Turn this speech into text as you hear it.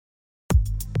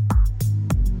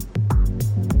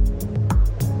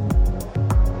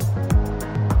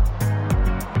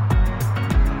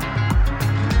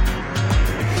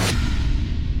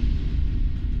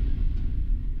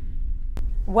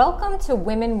Welcome to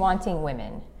Women Wanting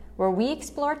Women, where we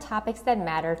explore topics that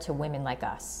matter to women like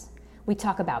us. We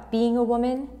talk about being a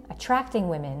woman, attracting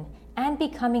women, and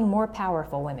becoming more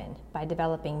powerful women by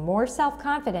developing more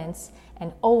self-confidence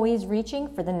and always reaching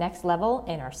for the next level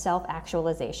in our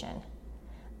self-actualization.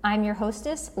 I'm your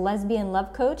hostess, lesbian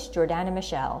love coach, Jordana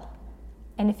Michelle.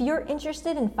 And if you're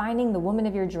interested in finding the woman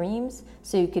of your dreams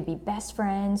so you could be best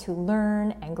friends who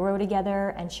learn and grow together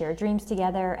and share dreams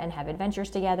together and have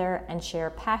adventures together and share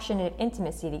passionate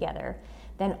intimacy together,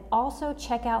 then also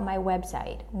check out my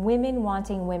website,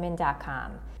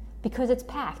 womenwantingwomen.com, because it's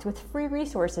packed with free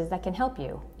resources that can help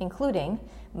you, including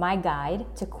my guide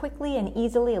to quickly and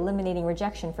easily eliminating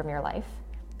rejection from your life,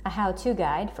 a how-to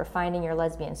guide for finding your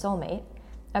lesbian soulmate,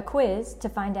 a quiz to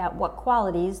find out what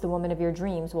qualities the woman of your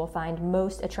dreams will find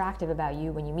most attractive about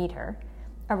you when you meet her,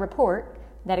 a report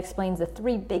that explains the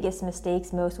 3 biggest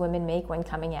mistakes most women make when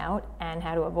coming out and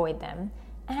how to avoid them,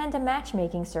 and a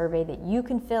matchmaking survey that you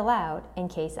can fill out in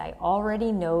case I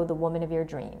already know the woman of your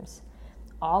dreams.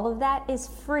 All of that is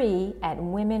free at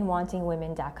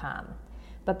womenwantingwomen.com.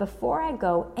 But before I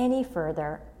go any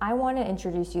further, I want to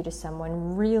introduce you to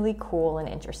someone really cool and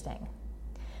interesting.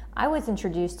 I was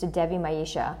introduced to Devi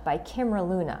Maisha by Kimra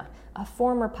Luna, a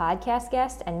former podcast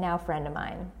guest and now friend of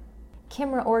mine.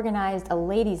 Kimra organized a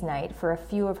ladies' night for a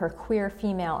few of her queer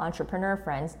female entrepreneur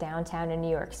friends downtown in New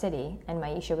York City, and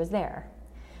Maisha was there.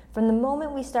 From the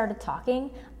moment we started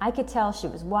talking, I could tell she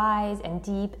was wise and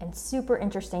deep and super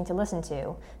interesting to listen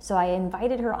to, so I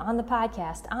invited her on the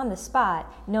podcast on the spot,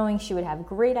 knowing she would have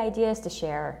great ideas to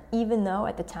share, even though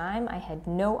at the time I had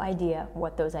no idea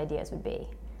what those ideas would be.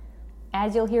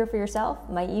 As you'll hear for yourself,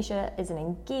 Maisha is an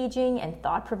engaging and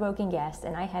thought-provoking guest,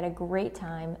 and I had a great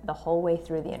time the whole way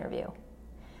through the interview.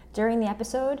 During the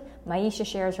episode, Maisha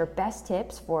shares her best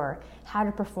tips for how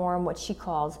to perform what she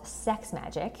calls sex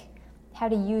magic, how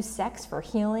to use sex for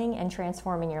healing and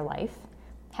transforming your life,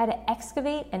 how to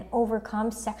excavate and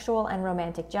overcome sexual and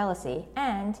romantic jealousy,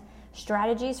 and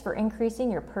strategies for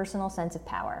increasing your personal sense of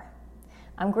power.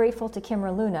 I'm grateful to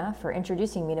Kimra Luna for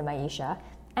introducing me to Maisha.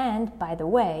 And, by the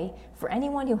way, for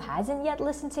anyone who hasn't yet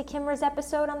listened to Kimra's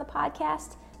episode on the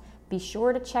podcast, be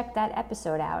sure to check that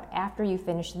episode out after you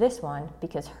finish this one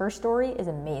because her story is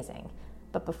amazing.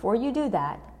 But before you do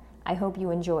that, I hope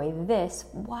you enjoy this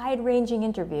wide-ranging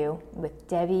interview with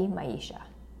Devi Maisha.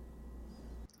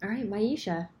 All right,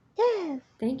 Maisha. Yes.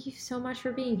 Thank you so much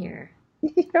for being here.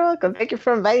 You're welcome. Thank you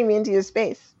for inviting me into your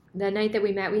space. The night that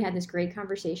we met, we had this great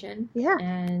conversation. Yeah.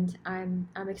 And I'm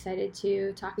excited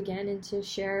to talk again and to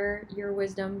share your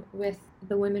wisdom with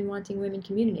the Women Wanting Women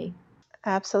community.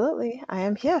 Absolutely. I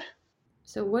am here.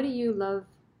 So what do you love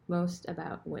most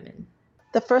about women?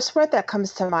 The first word that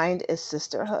comes to mind is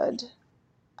sisterhood.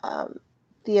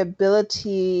 The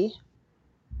ability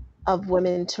of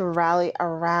women to rally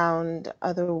around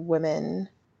other women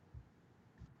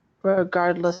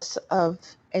regardless of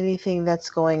anything that's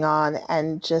going on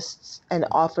and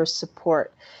offer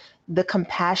support. The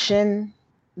compassion,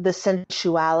 the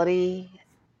sensuality,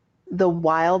 the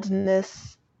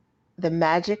wildness, the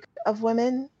magic of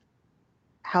women,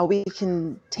 how we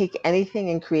can take anything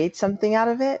and create something out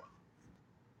of it.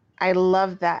 I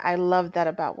love that. I love that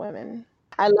about women.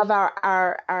 I love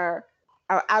our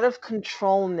out of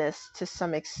controlness to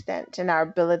some extent and our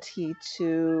ability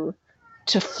to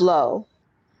flow.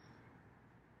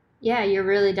 Yeah, you're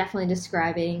really definitely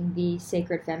describing the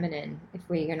sacred feminine if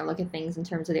we're going to look at things in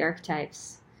terms of the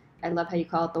archetypes. I love how you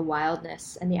call it the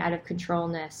wildness and the out of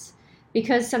controlness,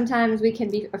 because sometimes we can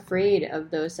be afraid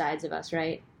of those sides of us,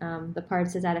 right? The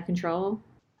parts that's out of control.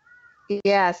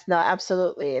 Yes, no,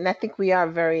 absolutely. And I think we've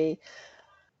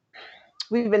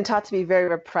been taught to be very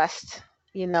repressed,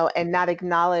 and not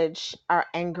acknowledge our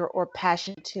anger or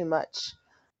passion too much.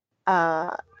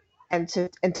 And to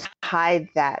hide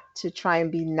that, to try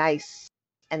and be nice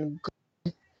and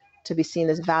good, to be seen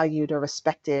as valued or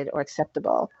respected or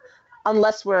acceptable.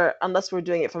 Unless we're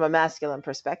doing it from a masculine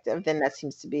perspective, then that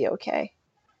seems to be okay.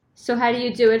 So how do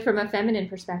you do it from a feminine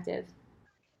perspective?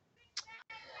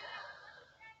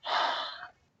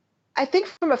 I think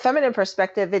from a feminine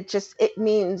perspective, it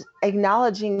means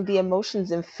acknowledging the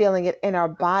emotions and feeling it in our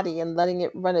body and letting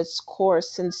it run its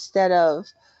course instead of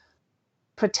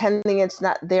pretending it's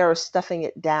not there or stuffing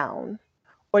it down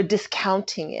or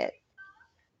discounting it.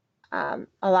 A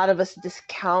lot of us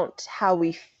discount how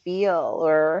we feel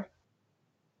or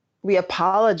we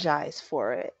apologize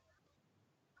for it.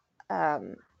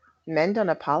 Men don't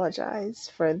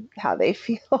apologize for how they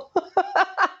feel.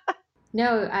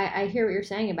 No, I hear what you're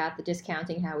saying about the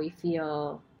discounting how we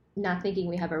feel, not thinking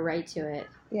we have a right to it.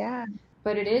 Yeah.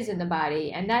 But it is in the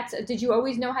body. And did you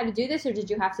always know how to do this or did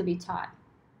you have to be taught?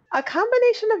 A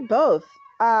combination of both.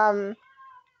 Um,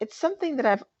 it's something that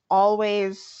I've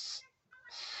always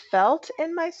felt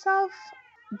in myself,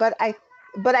 but I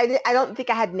don't think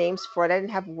I had names for it. I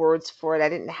didn't have words for it. I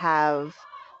didn't have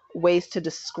ways to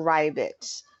describe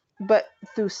it. But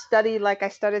through study, like I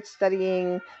started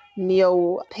studying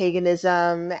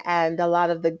neo-paganism and a lot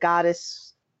of the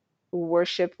goddess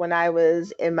worship when I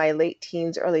was in my late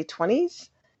teens, early 20s.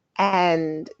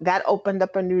 And that opened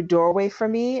up a new doorway for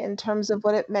me in terms of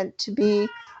what it meant to be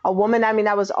a woman. I mean,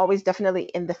 I was always definitely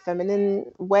in the feminine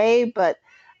way, but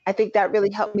I think that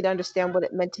really helped me to understand what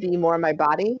it meant to be more in my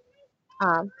body.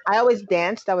 I always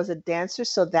danced, I was a dancer,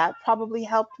 so that probably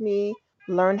helped me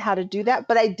learn how to do that.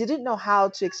 But I didn't know how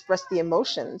to express the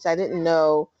emotions. I didn't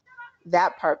know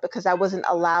that part because I wasn't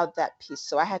allowed that piece.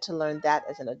 So I had to learn that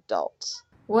as an adult.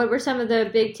 What were some of the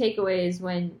big takeaways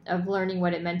when of learning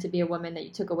what it meant to be a woman that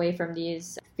you took away from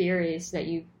these theories that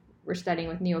you were studying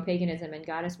with neo-paganism and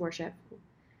goddess worship?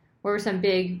 What were some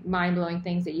big mind-blowing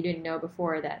things that you didn't know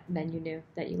before that then you knew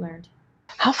that you learned?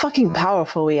 How fucking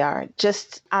powerful we are.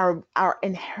 Just our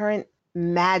inherent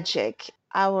magic,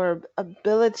 our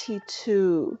ability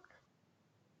to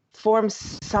form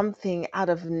something out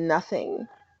of nothing,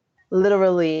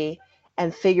 literally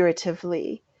and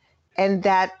figuratively, and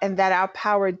that our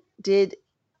power did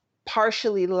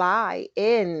partially lie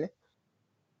in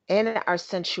our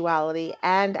sensuality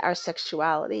and our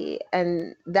sexuality.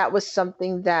 And that was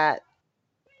something that,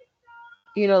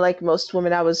 like most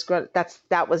women,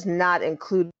 that was not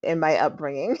included in my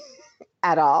upbringing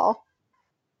at all,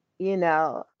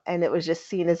 and it was just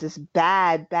seen as this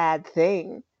bad, bad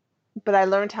thing. But I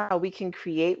learned how we can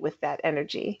create with that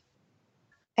energy,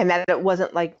 and that it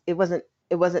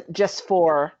wasn't just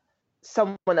for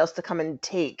someone else to come and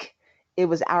take. It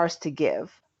was ours to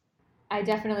give. I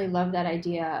definitely love that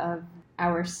idea of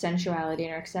our sensuality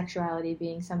and our sexuality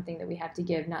being something that we have to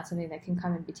give, not something that can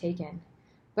come and be taken.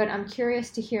 But I'm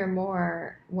curious to hear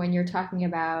more when you're talking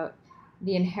about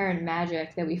the inherent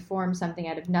magic that we form something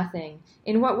out of nothing.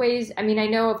 In what ways? I mean, I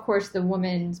know, of course, the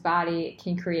woman's body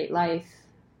can create life,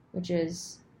 which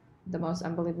is the most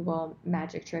unbelievable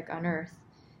magic trick on earth.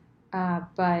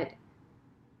 But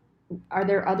are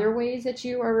there other ways that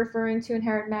you are referring to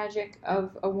inherent magic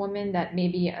of a woman that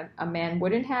maybe a man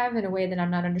wouldn't have in a way that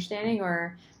I'm not understanding,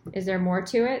 or is there more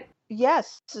to it?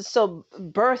 Yes. So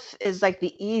birth is like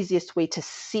the easiest way to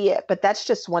see it, but that's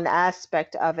just one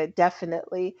aspect of it,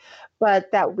 definitely.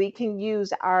 But that we can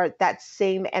use that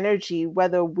same energy,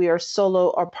 whether we are solo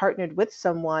or partnered with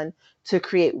someone, to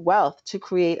create wealth, to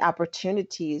create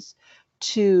opportunities,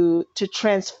 to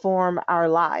transform our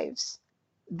lives.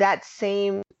 That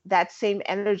same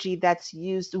energy that's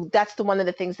used, that's the one of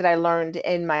the things that I learned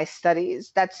in my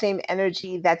studies. That same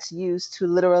energy that's used to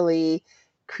literally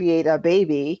create a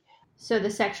baby. So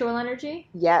the sexual energy.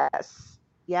 Yes. So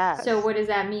Yes. what does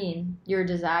that mean? Your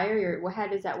desire? How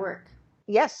does that work?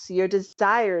 Yes, your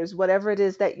desires, whatever it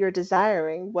is that you're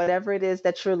desiring, whatever it is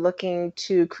that you're looking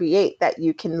to create, that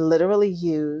you can literally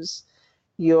use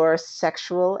your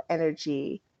sexual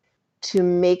energy to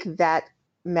make that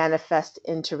manifest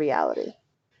into reality.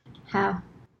 How?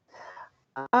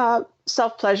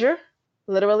 Self-pleasure,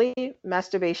 literally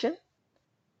masturbation.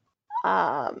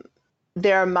 Um,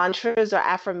 there are mantras or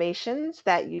affirmations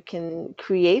that you can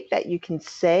create, that you can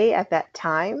say at that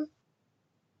time.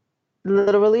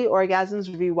 Literally, orgasms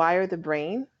rewire the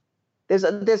brain. There's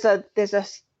a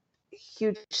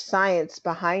huge science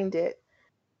behind it,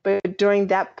 but during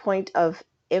that point of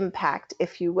impact,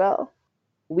 if you will,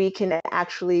 we can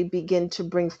actually begin to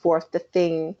bring forth the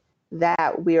thing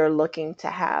that we are looking to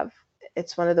have.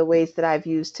 It's one of the ways that I've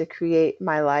used to create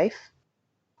my life.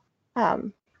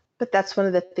 Um, but that's one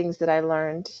of the things that I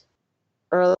learned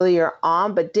earlier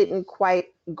on, but didn't quite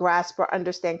grasp or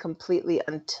understand completely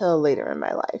until later in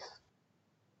my life.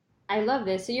 I love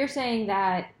this. So you're saying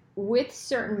that with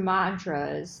certain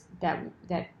mantras that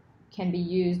can be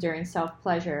used during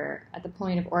self-pleasure at the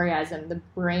point of orgasm, the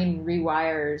brain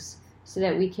rewires so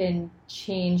that we can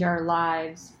change our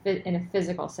lives in a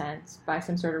physical sense by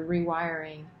some sort of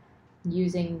rewiring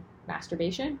using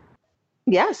masturbation.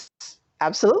 Yes,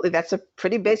 absolutely. That's a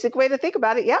pretty basic way to think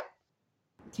about it. Yeah.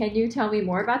 Can you tell me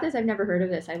more about this? I've never heard of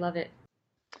this. I love it.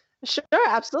 Sure,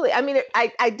 absolutely. I mean,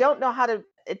 I don't know how to.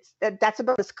 That's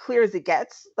about as clear as it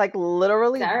gets. Like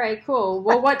literally, All right, cool.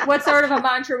 Well, what sort of a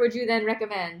mantra would you then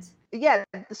recommend? yeah.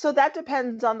 So that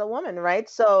depends on the woman, right?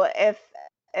 So if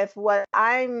what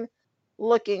I'm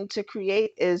looking to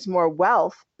create is more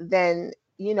wealth, then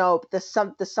the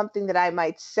something that I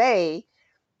might say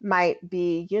might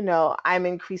be, I'm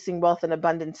increasing wealth and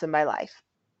abundance in my life.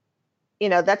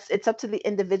 That's it's up to the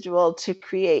individual to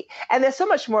create. And there's so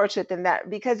much more to it than that,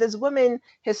 because as women,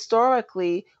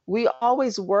 historically, we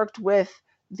always worked with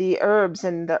the herbs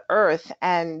and the earth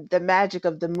and the magic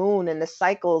of the moon and the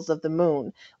cycles of the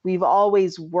moon. We've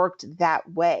always worked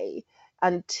that way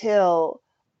until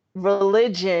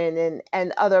religion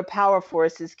and other power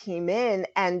forces came in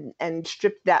and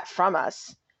stripped that from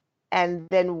us. And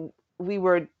then we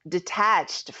were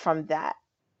detached from that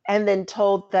and then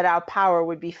told that our power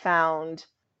would be found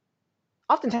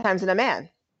oftentimes in a man,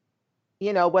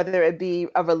 whether it be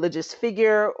a religious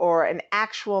figure or an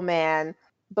actual man.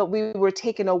 But we were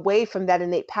taken away from that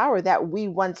innate power that we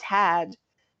once had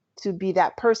to be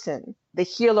that person, the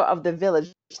healer of the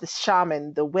village, the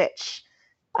shaman, the witch,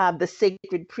 the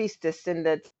sacred priestess, and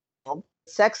the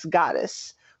sex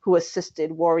goddess who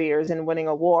assisted warriors in winning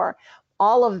a war.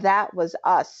 All of that was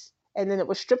us. And then it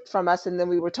was stripped from us. And then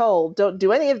we were told, don't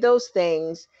do any of those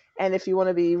things. And if you want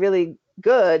to be really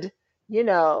good,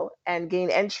 and gain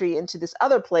entry into this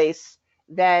other place,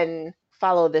 then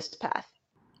follow this path.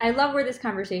 I love where this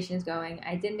conversation is going.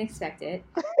 I didn't expect it.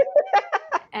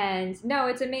 And no,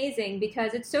 it's amazing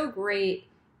because it's so great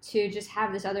to just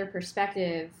have this other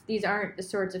perspective. These aren't the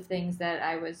sorts of things that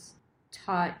I was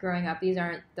taught growing up. These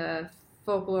aren't the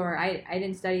folklore. I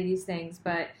didn't study these things,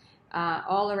 but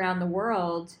all around the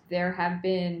world, there have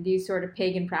been these sort of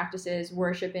pagan practices,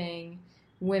 worshiping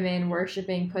women,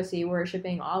 worshiping pussy,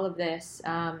 worshiping all of this,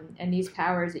 and these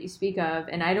powers that you speak of.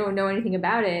 And I don't know anything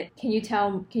about it. Can you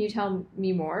tell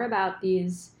me more about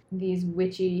these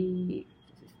witchy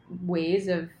ways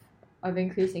of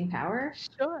increasing power?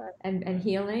 Sure. And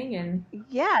healing? And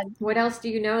yeah. What else do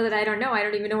you know that I don't know? I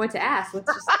don't even know what to ask.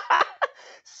 Let's just...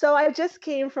 So I just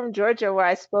came from Georgia, where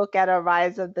I spoke at a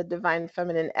Rise of the Divine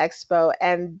Feminine Expo,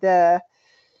 and the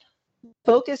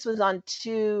focus was on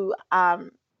two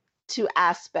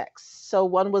aspects. So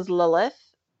one was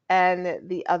Lilith, and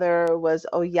the other was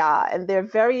Oya, and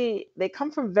they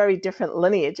come from very different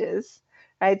lineages,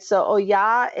 right? So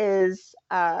Oya is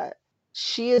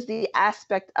she is the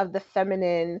aspect of the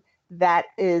feminine that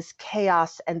is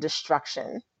chaos and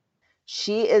destruction.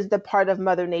 She is the part of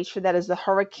Mother Nature that is the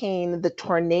hurricane, the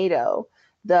tornado,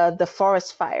 the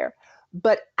forest fire.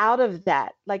 But out of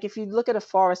that, like if you look at a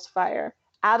forest fire,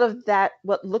 out of that,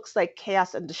 what looks like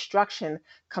chaos and destruction,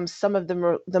 comes some of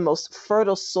the most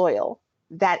fertile soil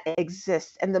that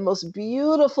exists. And the most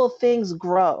beautiful things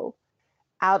grow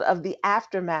out of the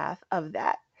aftermath of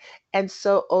that. And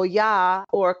so Oya,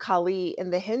 or Kali in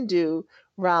the Hindu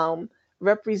realm,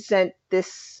 represent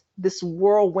this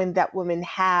whirlwind that women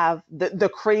have, the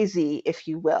crazy, if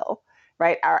you will,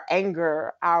 right? Our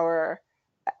anger, our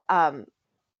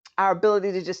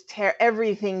ability to just tear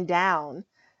everything down.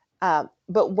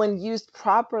 But when used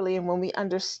properly, and when we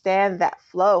understand that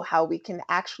flow, how we can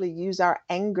actually use our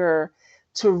anger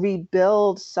to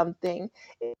rebuild something.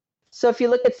 So if you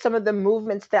look at some of the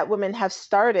movements that women have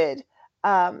started,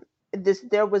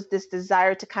 there was this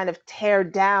desire to kind of tear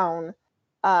down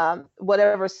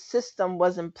whatever system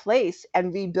was in place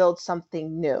and rebuild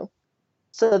something new.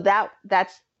 So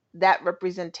that's that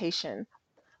representation.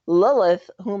 Lilith,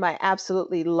 whom I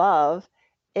absolutely love,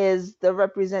 is the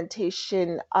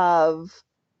representation of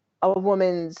a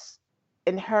woman's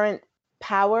inherent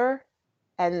power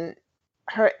and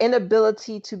her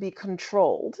inability to be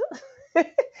controlled.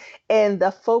 In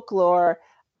the folklore,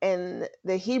 in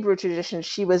the Hebrew tradition,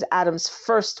 she was Adam's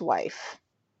first wife,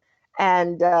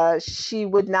 and she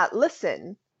would not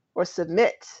listen or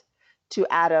submit to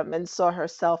Adam and saw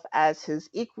herself as his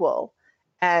equal.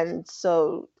 And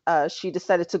so she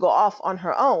decided to go off on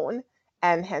her own,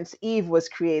 and hence Eve was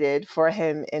created for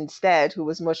him instead, who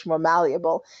was much more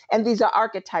malleable. And these are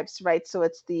archetypes, right? So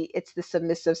it's the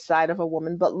submissive side of a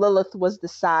woman, but Lilith was the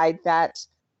side that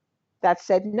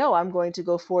said, no, I'm going to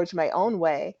go forge my own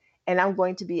way, and I'm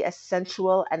going to be as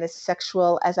sensual and as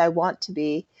sexual as I want to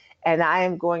be, and I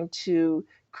am going to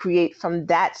create from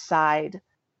that side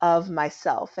of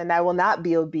myself, and I will not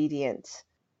be obedient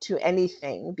to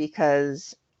anything,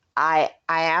 because I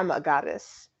am a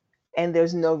goddess, and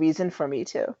there's no reason for me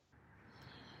to.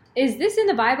 Is this in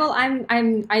the Bible?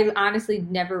 I honestly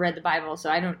never read the Bible,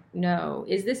 so I don't know.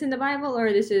 Is this in the Bible,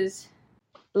 or this is...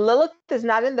 Lilith is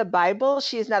not in the Bible.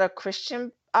 She is not a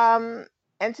Christian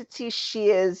entity. She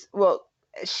is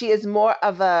more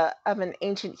of an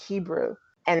ancient Hebrew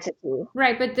entity.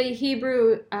 Right, but the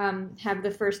Hebrew have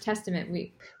the First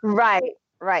Testament.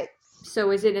 Right.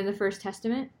 So is it in the First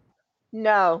Testament?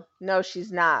 No,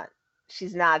 she's not.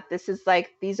 She's not.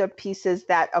 These are pieces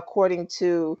that, according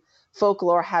to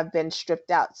folklore, have been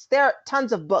stripped out. There are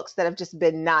tons of books that have just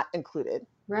been not included.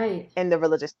 Right. In the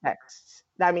religious texts.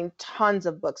 I mean, tons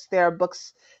of books. There are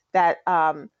books that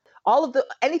all of the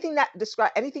anything that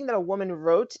a woman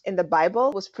wrote in the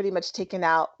Bible was pretty much taken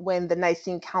out when the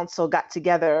Nicene Council got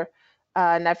together,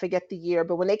 and I forget the year,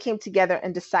 but when they came together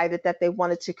and decided that they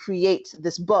wanted to create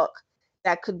this book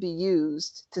that could be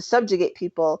used to subjugate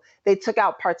people, they took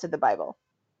out parts of the Bible.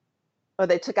 Or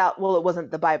they took out, well, it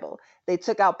wasn't the Bible. They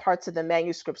took out parts of the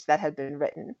manuscripts that had been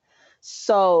written.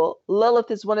 So Lilith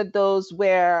is one of those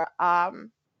where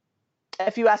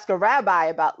if you ask a rabbi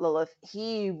about Lilith,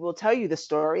 he will tell you the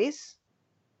stories,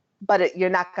 but you're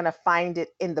not going to find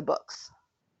it in the books.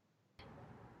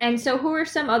 And so, who are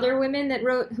some other women that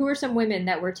wrote? Who are some women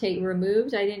that were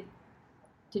removed? I didn't.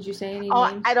 Did you say any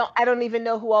names? I don't even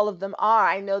know who all of them are.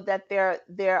 I know that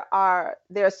there are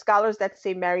scholars that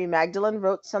say Mary Magdalene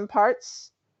wrote some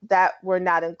parts that were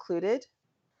not included,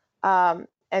 and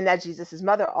that Jesus's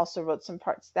mother also wrote some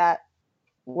parts that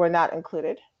were not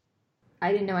included.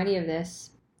 I didn't know any of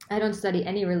this. I don't study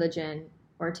any religion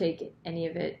or take any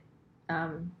of it,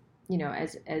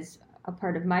 as a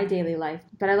part of my daily life.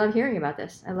 But I love hearing about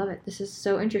this. I love it. This is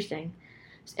so interesting.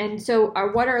 And so,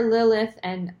 what are Lilith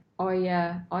and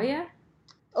Oya? Oya.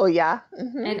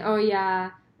 Mm-hmm. And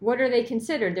Oya, what are they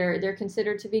considered? They're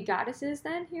considered to be goddesses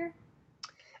then here?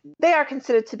 They are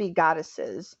considered to be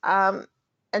goddesses. And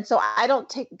so I don't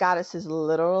take goddesses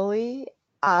literally.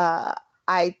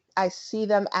 I see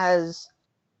them as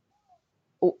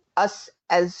us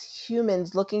as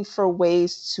humans looking for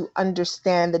ways to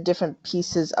understand the different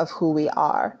pieces of who we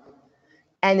are.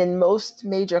 And in most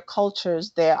major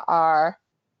cultures, there are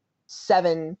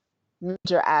 7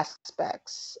 major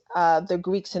aspects. The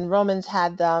Greeks and Romans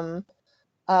had them.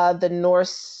 The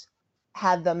Norse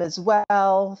had them as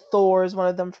well. Thor is one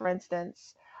of them, for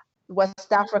instance.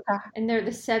 West Africa. And they're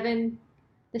the seven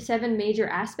major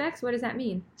aspects? What does that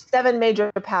mean? 7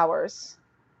 major powers.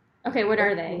 Okay, what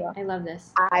are they? I love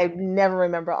this. I never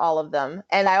remember all of them.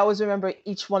 And I always remember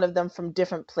each one of them from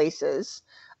different places.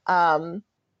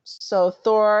 So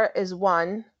Thor is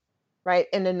one, right?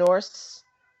 In the Norse,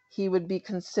 he would be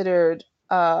considered,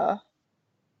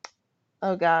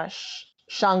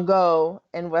 Shango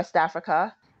in West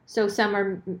Africa. So some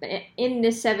are, in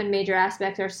this 7 major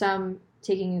aspects, are some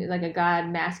taking like a god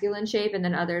masculine shape and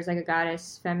then others like a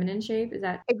goddess feminine shape? Is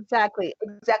that exactly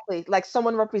like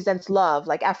someone represents love,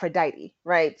 like Aphrodite,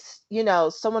 right?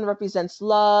 Someone represents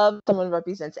love, someone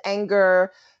represents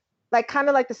anger, like kind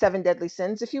of like the 7 deadly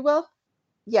sins, if you will.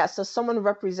 Yeah, so someone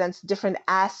represents different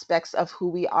aspects of who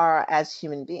we are as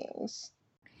human beings.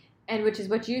 And which is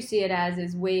what you see it as,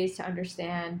 is ways to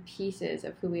understand pieces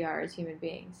of who we are as human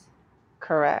beings.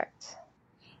 Correct.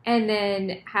 And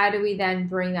then how do we then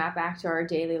bring that back to our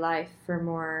daily life for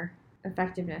more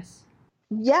effectiveness?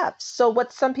 Yeah. So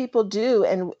what some people do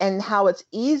and how it's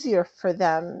easier for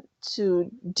them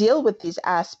to deal with these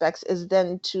aspects is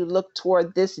then to look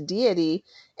toward this deity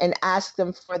and ask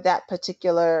them for that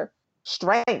particular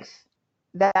strength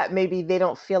that maybe they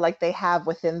don't feel like they have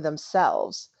within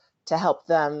themselves to help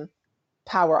them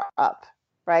power up,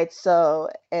 right? So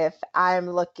if I'm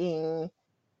looking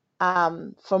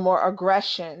for more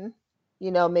aggression,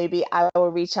 maybe I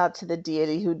will reach out to the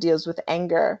deity who deals with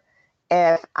anger.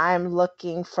 If I'm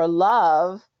looking for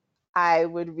love, I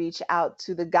would reach out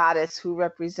to the goddess who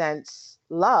represents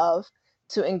love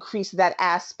to increase that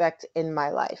aspect in my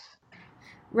life.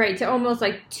 Right, to almost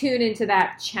like tune into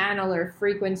that channel or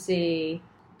frequency,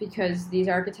 because these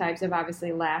archetypes have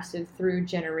obviously lasted through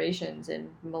generations and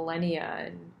millennia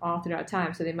and all throughout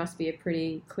time. So they must be a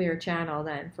pretty clear channel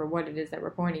then for what it is that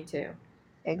we're pointing to.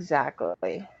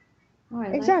 Exactly. Oh, I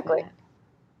exactly. like that.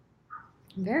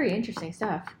 Very interesting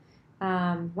stuff.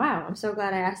 Wow, I'm so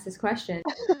glad I asked this question.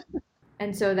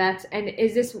 And so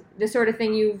is this the sort of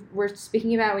thing you were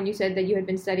speaking about when you said that you had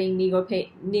been studying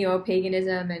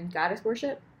neo-paganism and goddess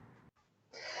worship?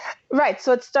 Right.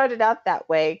 So it started out that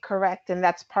way, correct. And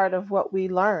that's part of what we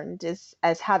learned is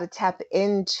as how to tap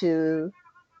into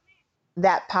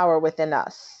that power within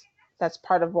us. That's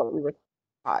part of what we were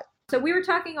taught. So we were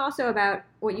talking also about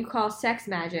what you call sex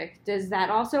magic. Does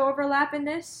that also overlap in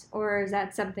this, or is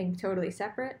that something totally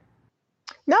separate?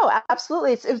 No,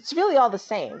 absolutely. It's really all the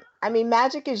same. I mean,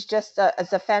 magic is just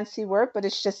it's a fancy word, but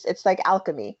it's like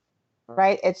alchemy,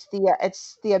 right? It's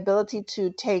the ability to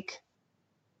take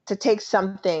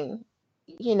something,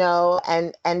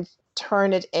 and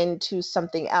turn it into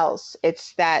something else.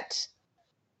 It's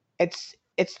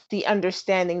the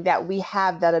understanding that we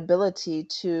have that ability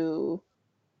to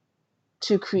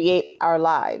create our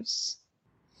lives.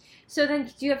 So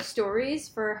then, do you have stories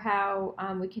for how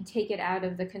we can take it out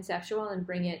of the conceptual and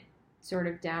bring it sort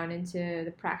of down into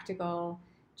the practical,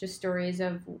 just stories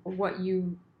of what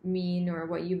you mean or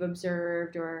what you've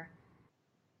observed? Or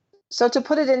So to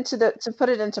put it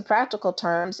into practical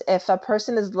terms, if a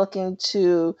person is looking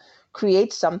to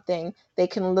create something, they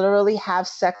can literally have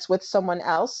sex with someone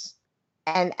else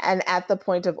and at the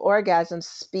point of orgasm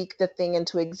speak the thing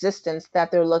into existence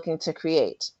that they're looking to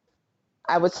create.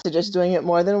 I would suggest doing it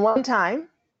more than one time,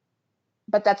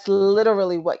 but that's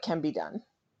literally what can be done,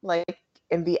 like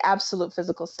in the absolute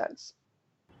physical sense.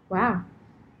 Wow,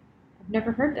 I've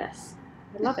never heard this.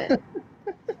 I love it.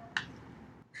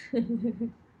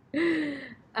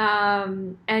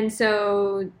 And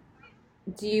so,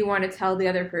 do you want to tell the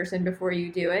other person before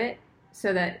you do it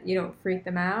so that you don't freak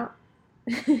them out?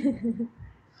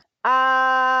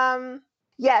 Um,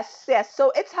 yes, yes.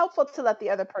 So it's helpful to let the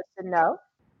other person know.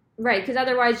 Right, because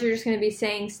otherwise you're just going to be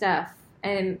saying stuff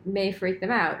and it may freak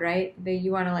them out, right? That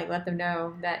you want to like let them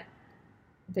know that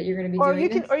you're going to be doing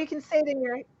this. Or you can say it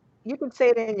in you can say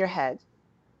it in your head.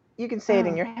 You can say it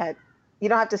in Oh, your head. You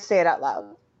don't have to say it out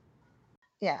loud.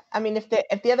 Yeah. I mean, if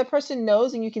the other person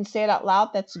knows and you can say it out loud,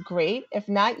 that's great. If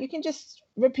not, you can just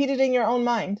repeat it in your own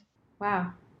mind.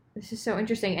 wow. This is so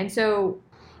interesting.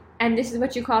 And this is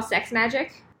what you call sex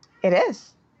magic? It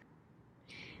is.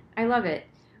 I love it.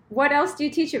 What else do you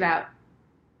teach about?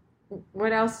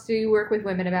 What else do you work with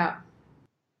women about?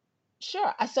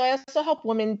 Sure. So I also help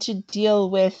women to deal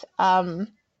with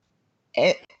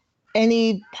a-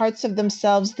 any parts of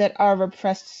themselves that are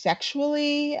repressed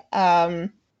sexually.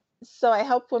 So I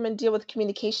help women deal with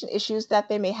communication issues that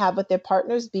they may have with their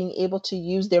partners, being able to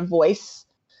use their voice,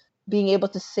 being able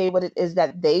to say what it is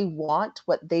that they want,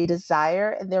 what they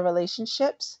desire in their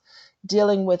relationships,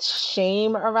 dealing with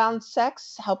shame around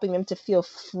sex, helping them to feel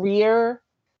freer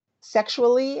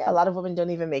sexually. A lot of women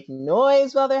don't even make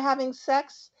noise while they're having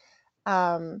sex.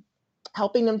 Um,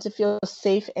 Helping them to feel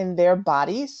safe in their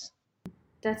bodies.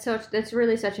 That's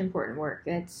really such important work.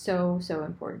 It's so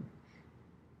important.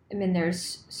 I mean,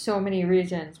 there's so many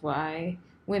reasons why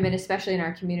women, especially in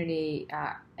our community,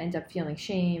 end up feeling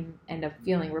shame, end up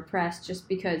feeling repressed, just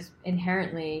because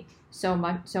inherently so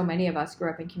many of us grew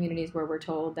up in communities where we're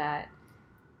told that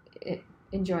it,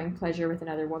 enjoying pleasure with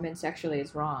another woman sexually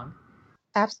is wrong.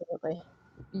 Absolutely.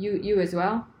 You as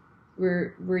well.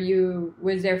 Were you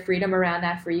was there freedom around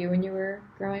that for you when you were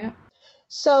growing up?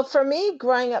 So for me,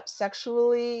 growing up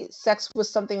sexually, sex was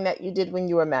something that you did when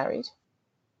you were married.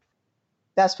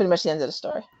 That's pretty much the end of the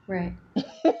story. Right.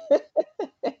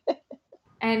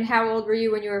 And how old were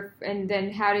you when you were? And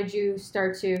then how did you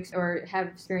start to or have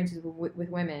experiences with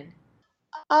women?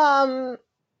 um,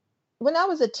 when I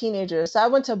was a teenager, so I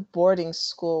went to boarding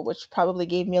school, which probably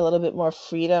gave me a little bit more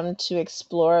freedom to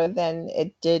explore than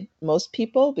it did most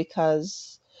people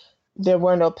because there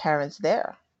were no parents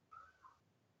there.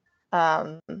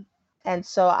 Um, and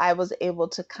so I was able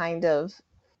to kind of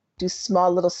do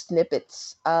small little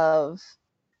snippets of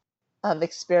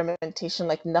experimentation,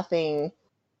 like nothing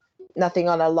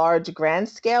on a large grand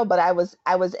scale, but I was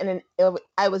in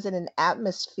an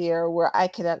atmosphere where I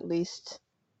could at least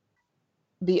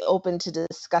be open to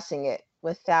discussing it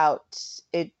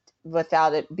it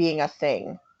without it being a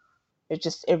thing. It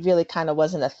really kind of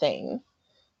wasn't a thing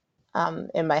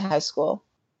in my high school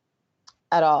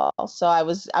at all. So I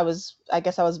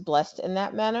guess I was blessed in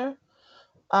that manner.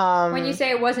 When you Um,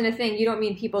 say it wasn't a thing, you don't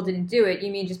mean people didn't do it.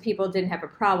 You mean just people didn't have a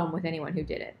problem with anyone who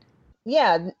did it.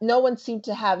 yeah, no one seemed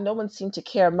to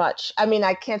care much. I mean,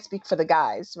 I can't speak for the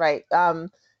guys, right? Or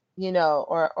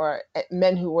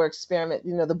men who were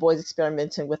the boys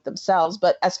experimenting with themselves.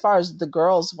 But as far as the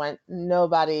girls went,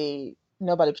 nobody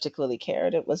particularly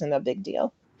cared. It wasn't a big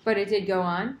deal. But it did go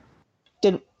on.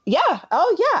 Did Yeah,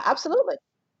 oh yeah, absolutely.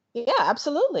 Yeah,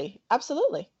 absolutely.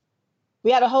 Absolutely.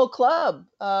 We had a whole club.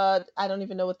 I don't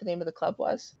even know what the name of the club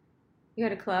was. You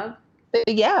had a club. But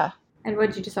yeah. And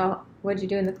what'd you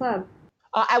do in the club?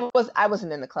 I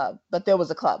wasn't in the club, but there was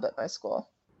a club at my school.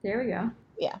 There we go.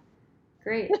 Yeah.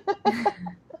 Great.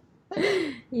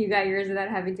 You got yours without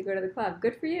having to go to the club.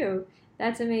 Good for you.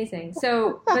 That's amazing.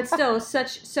 So, but still,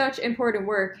 such important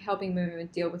work helping women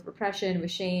deal with repression,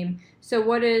 with shame. So,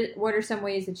 what are some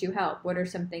ways that you help? What are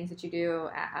some things that you do?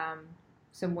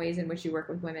 Some ways in which you work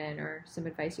with women, or some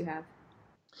advice you have?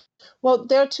 Well,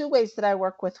 there are two ways that I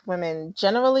work with women.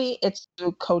 Generally, it's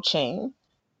through coaching,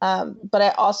 but I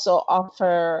also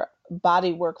offer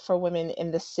body work for women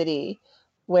in the city,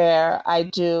 where I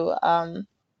do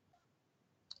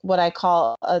what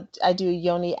I do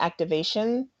yoni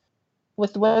activation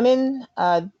with women.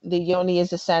 The yoni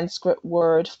is a Sanskrit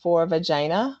word for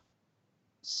vagina.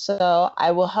 So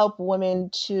I will help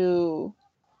women to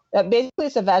basically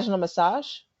it's a vaginal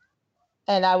massage,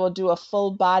 and I will do a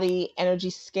full body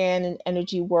energy scan and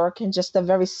energy work and just a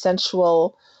very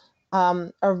sensual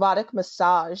erotic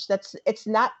massage. It's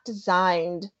not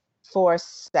designed for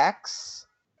sex.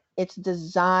 It's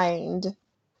designed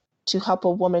to help a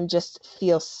woman just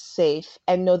feel safe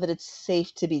and know that it's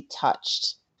safe to be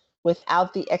touched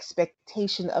without the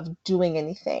expectation of doing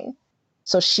anything.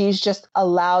 So she's just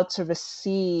allowed to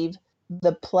receive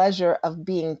the pleasure of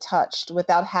being touched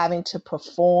without having to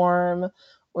perform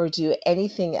or do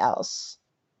anything else,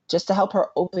 just to help her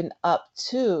open up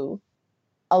to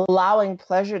allowing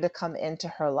pleasure to come into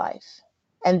her life.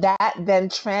 And that then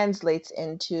translates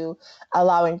into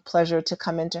allowing pleasure to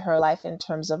come into her life in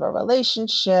terms of a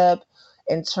relationship,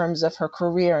 in terms of her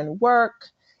career and work,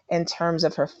 in terms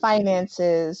of her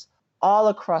finances, all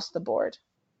across the board.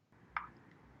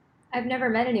 I've never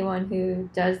met anyone who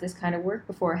does this kind of work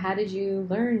before. How did you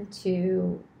learn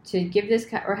to give this,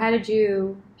 or how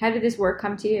did this work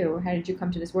come to you, or how did you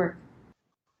come to this work?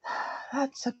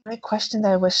 That's a great question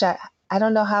that I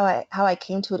don't know how I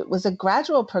came to it. It was a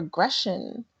gradual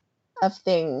progression of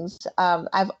things.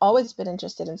 I've always been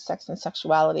interested in sex and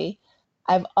sexuality.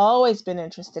 I've always been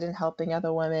interested in helping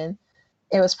other women.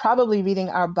 It was probably reading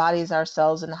Our Bodies,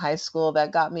 Ourselves in high school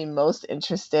that got me most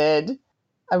interested,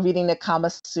 reading the Kama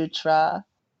Sutra,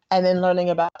 and then learning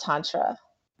about Tantra.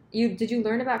 Did you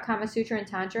learn about Kama Sutra and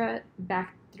Tantra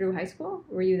back through high school?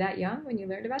 Were you that young when you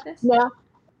learned about this? No,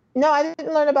 no, I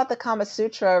didn't learn about the Kama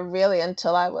Sutra really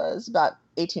until I was about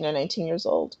 18 or 19 years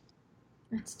old.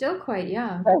 It's still quite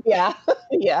young. Yeah,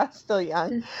 yeah, still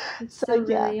young. It's So, still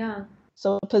yeah. really young.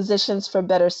 So, positions for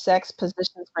better sex,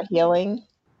 positions for healing.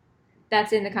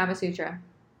 That's in the Kama Sutra.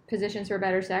 Positions for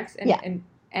better sex, Yeah.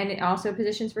 And it also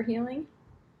positions for healing.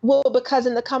 Well, because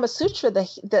in the Kama Sutra,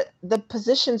 the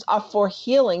positions are for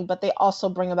healing, but they also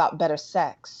bring about better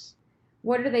sex.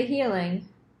 What are they healing?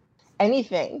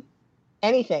 Anything,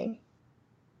 anything,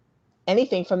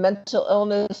 anything from mental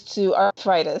illness to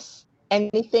arthritis,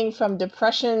 anything from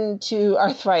depression to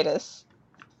arthritis,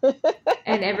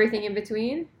 And everything in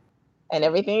between? and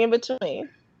everything in between.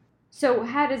 So,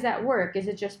 how does that work? Is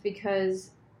it just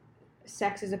because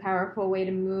sex is a powerful way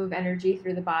to move energy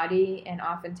through the body, and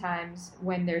oftentimes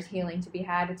when there's healing to be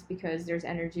had, it's because there's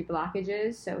energy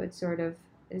blockages? So, it's sort of,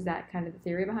 is that kind of the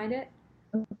theory behind it?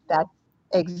 That's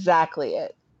exactly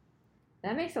it.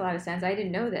 That makes a lot of sense. I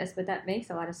didn't know this, but that makes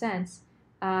a lot of sense.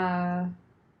 Uh,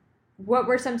 what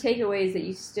were some takeaways that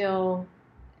you still,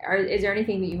 or is there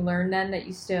anything that you learned then that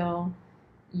you still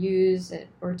use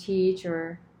or teach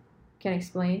or can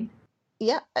explain?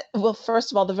 Yeah. Well,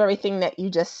 first of all, the very thing that you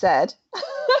just said.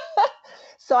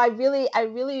 So I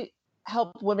really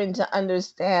help women to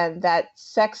understand that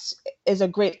sex is a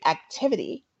great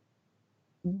activity,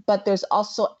 but there's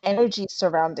also energy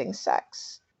surrounding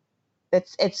sex.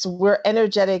 It's we're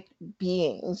energetic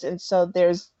beings, and so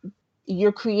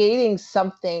you're creating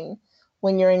something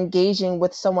when you're engaging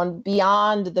with someone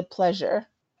beyond the pleasure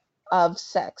of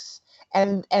sex,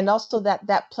 and also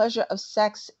that pleasure of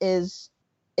sex is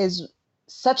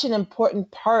such an important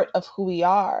part of who we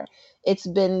are. It's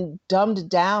been dumbed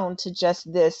down to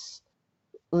just this,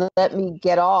 let me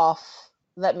get off,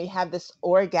 let me have this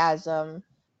orgasm,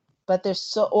 but there's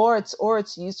so or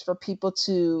it's used for people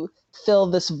to fill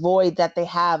this void that they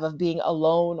have of being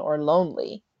alone or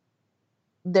lonely.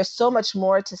 There's so much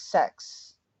more to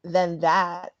sex than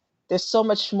that. There's so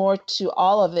much more to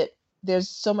all of it. There's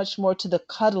so much more to the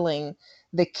cuddling,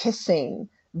 the kissing,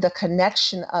 the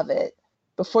connection of it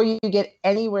before you get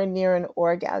anywhere near an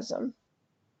orgasm.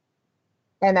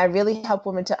 And I really help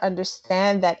women to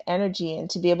understand that energy and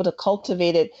to be able to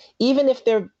cultivate it, even if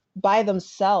they're by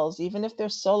themselves, even if they're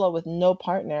solo with no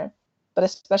partner, but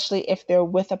especially if they're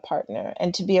with a partner,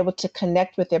 and to be able to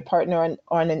connect with their partner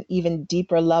on an even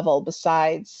deeper level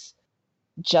besides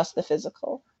just the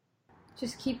physical.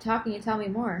 Just keep talking and tell me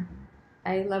more.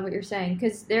 I love what you're saying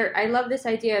because I love this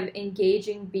idea of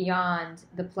engaging beyond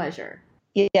the pleasure.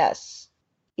 Yes.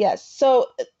 Yes. So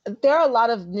there's a lot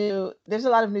of new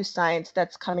science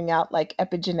that's coming out, like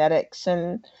epigenetics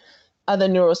and other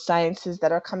neurosciences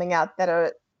that are coming out that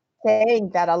are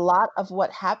saying that a lot of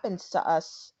what happens to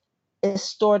us is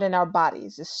stored in our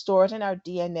bodies, is stored in our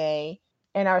DNA,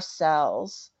 in our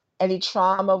cells, any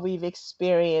trauma we've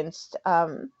experienced,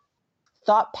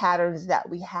 thought patterns that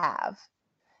we have.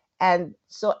 And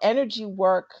so energy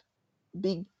work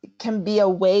be, can be a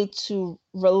way to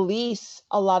release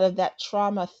a lot of that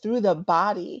trauma through the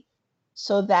body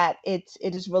so that it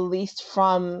is released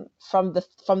from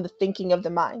the thinking of the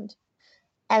mind.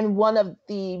 And one of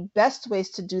the best ways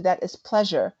to do that is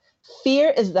pleasure.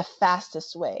 Fear is the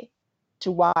fastest way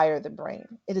to wire the brain.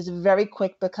 It is very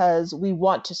quick because we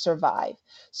want to survive.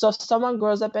 So if someone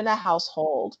grows up in a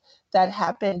household that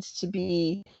happens to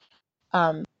be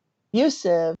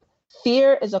abusive,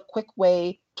 Fear is a quick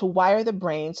way to wire the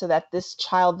brain so that this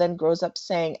child then grows up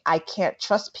saying, I can't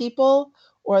trust people,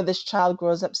 or this child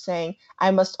grows up saying,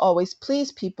 I must always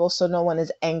please people so no one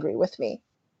is angry with me.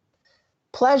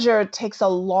 Pleasure takes a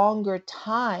longer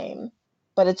time,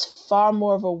 but it's far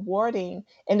more rewarding,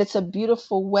 and it's a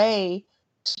beautiful way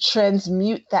to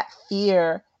transmute that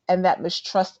fear and that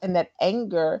mistrust and that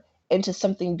anger into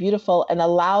something beautiful and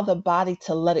allow the body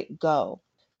to let it go,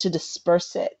 to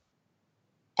disperse it.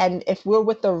 And if we're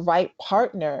with the right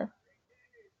partner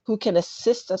who can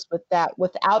assist us with that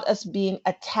without us being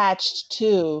attached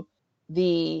to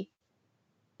the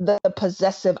the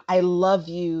possessive, I love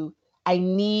you, I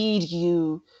need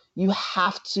you, you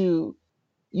have to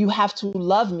you have to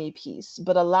love me piece,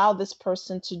 but allow this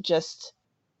person to just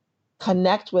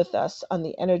connect with us on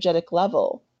the energetic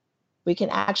level, we can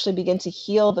actually begin to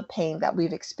heal the pain that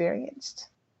we've experienced.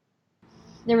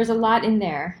 There was a lot in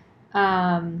there.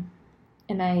 And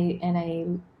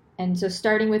so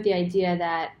starting with the idea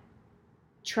that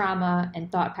trauma and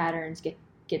thought patterns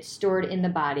get stored in the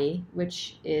body,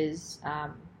 which is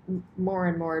more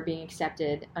and more being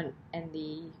accepted, and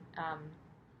the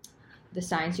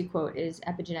science you quote is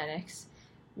epigenetics,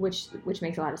 which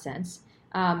makes a lot of sense.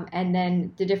 And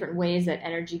then the different ways that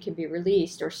energy can be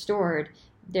released or stored.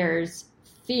 There's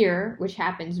fear, which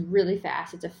happens really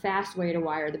fast. It's a fast way to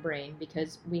wire the brain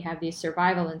because we have these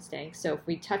survival instincts. So if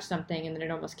we touch something and then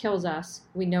it almost kills us,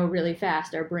 we know really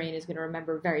fast our brain is going to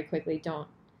remember very quickly, don't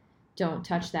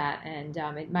touch that. And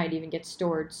it might even get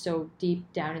stored so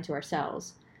deep down into our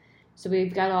cells. So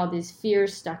we've got all these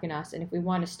fears stuck in us. And if we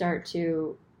want to start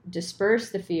to disperse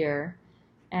the fear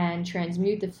and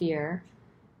transmute the fear,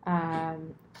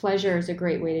 pleasure is a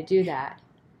great way to do that.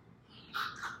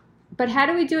 But how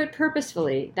do we do it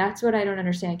purposefully? That's what I don't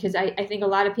understand, because I think a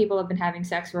lot of people have been having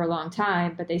sex for a long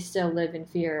time, but they still live in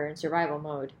fear and survival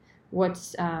mode.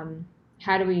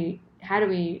 How do we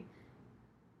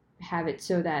have it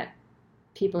so that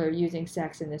people are using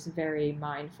sex in this very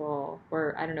mindful,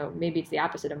 or I don't know, maybe it's the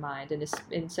opposite of mind, and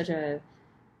in such a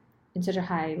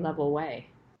high level way?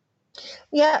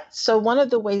 Yeah, so one of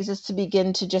the ways is to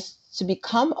begin to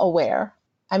become aware.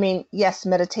 I mean, yes,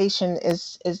 meditation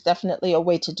is definitely a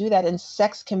way to do that, and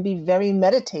sex can be very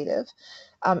meditative.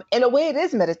 In a way, it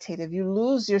is meditative. You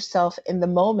lose yourself in the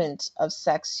moment of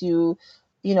sex.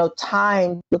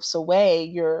 Time slips away.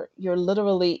 You're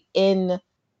literally in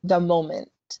the moment.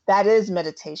 That is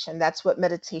meditation. That's what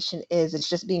meditation is. It's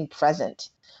just being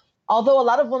present. Although a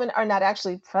lot of women are not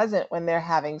actually present when they're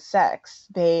having sex,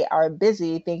 they are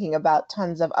busy thinking about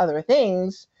tons of other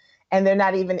things, and they're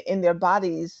not even in their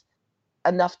bodies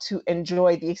enough to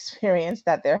enjoy the experience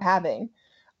that they're having.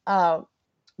 Um,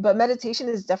 but meditation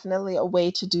is definitely a way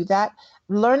to do that.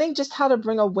 Learning just how to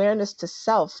bring awareness to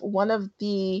self. One of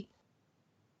the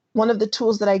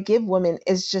tools that I give women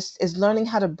is learning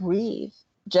how to breathe.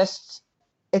 Just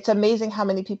it's amazing how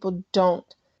many people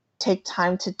don't take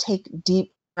time to take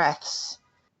deep breaths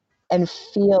and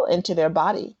feel into their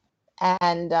body.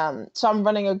 And so I'm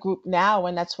running a group now,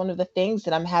 and that's one of the things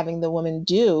that I'm having the women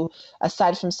do,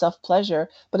 aside from self pleasure.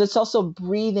 But it's also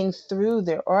breathing through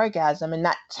their orgasm and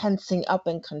not tensing up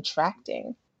and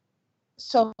contracting.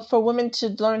 So for women to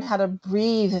learn how to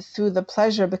breathe through the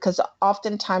pleasure, because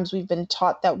oftentimes we've been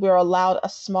taught that we're allowed a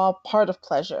small part of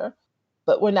pleasure,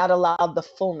 but we're not allowed the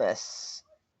fullness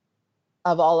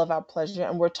of all of our pleasure.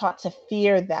 And we're taught to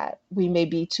fear that we may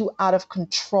be too out of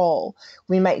control.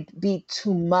 We might be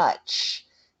too much.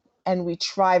 And we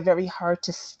try very hard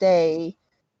to stay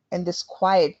in this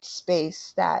quiet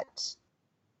space that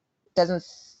doesn't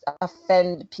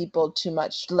offend people too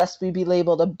much, lest we be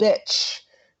labeled a bitch,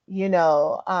 you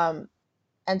know.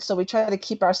 And so we try to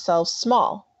keep ourselves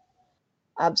small.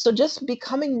 So just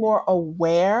becoming more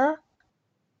aware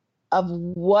of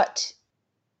what's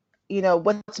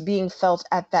being felt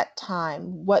at that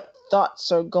time, what thoughts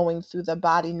are going through the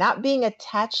body, not being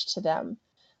attached to them,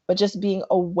 but just being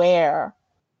aware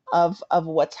of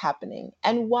what's happening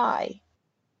and why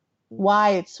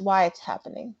it's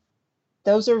happening.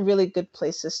 Those are really good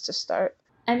places to start.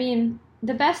 I mean,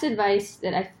 the best advice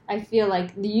that I feel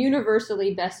like the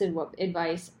universally best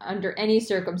advice under any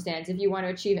circumstance, if you want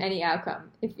to achieve any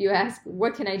outcome, if you ask,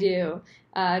 what can I do?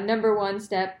 Number one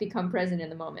step, become present in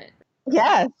the moment.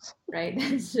 Yes. Right?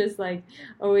 That's just like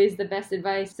always the best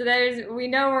advice. So we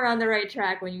know we're on the right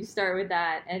track when you start with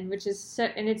that, and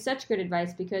and it's such good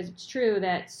advice because it's true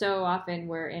that so often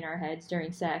we're in our heads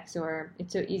during sex, or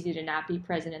it's so easy to not be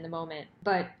present in the moment.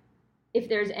 But if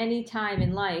there's any time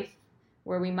in life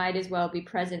where we might as well be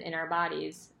present in our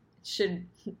bodies, it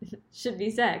should be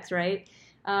sex, right?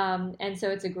 And so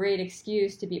it's a great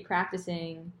excuse to be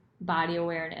practicing body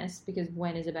awareness, because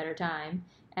when is a better time,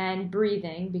 and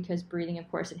breathing, because breathing, of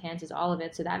course, enhances all of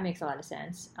it. So that makes a lot of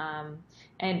sense.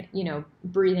 And,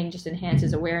 breathing just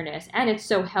enhances awareness. And it's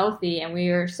so healthy. And we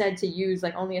are said to use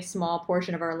like only a small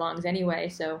portion of our lungs anyway.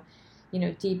 So,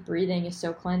 deep breathing is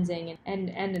so cleansing.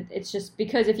 And it's just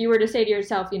because if you were to say to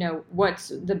yourself, what's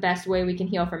the best way we can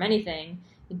heal from anything?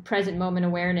 Present moment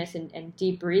awareness and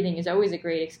deep breathing is always a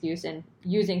great excuse. And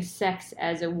using sex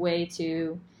as a way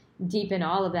to deepen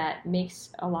all of that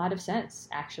makes a lot of sense,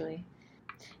 actually.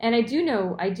 And I do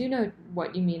know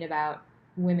what you mean about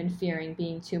women fearing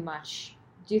being too much.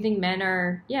 Do you think men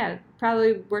are, yeah,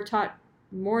 probably we're taught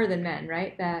more than men,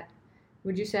 right? That,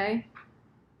 would you say,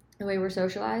 the way we're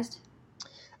socialized?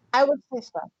 I would say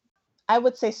so. I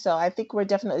would say so. I think we're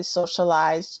definitely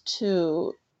socialized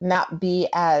to not be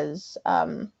as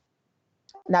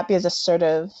not be as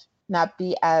assertive, not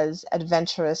be as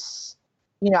adventurous.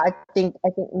 I think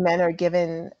men are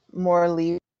given more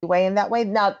leeway in that way.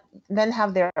 Now, men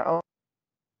have their own,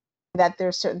 that there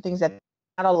are certain things that they're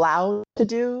not allowed to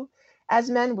do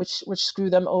as men, which screw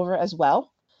them over as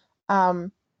well.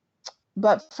 Um,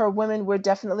 but for women, we're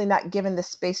definitely not given the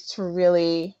space to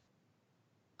really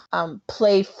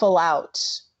play full out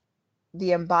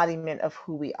the embodiment of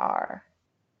who we are.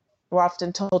 We're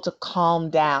often told to calm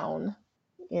down,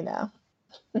 you know.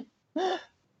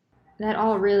 That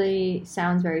all really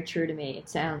sounds very true to me.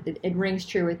 It rings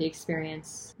true with the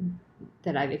experience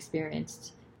that I've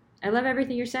experienced. I love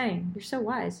everything you're saying. You're so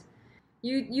wise.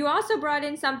 You also brought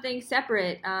in something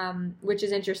separate, which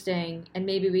is interesting, and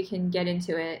maybe we can get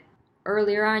into it.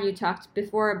 Earlier on, you talked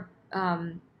before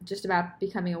just about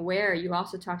becoming aware. You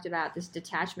also talked about this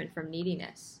detachment from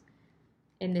neediness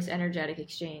in this energetic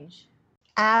exchange.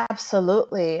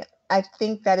 Absolutely. I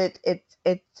think that it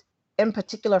in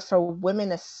particular for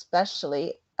women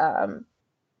especially,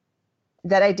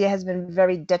 that idea has been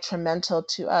very detrimental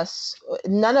to us.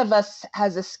 None of us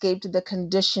has escaped the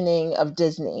conditioning of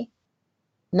Disney.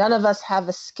 None of us have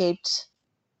escaped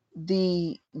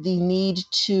the need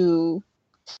to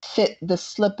fit the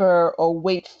slipper or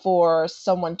wait for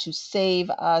someone to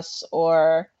save us,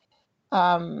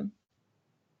 um,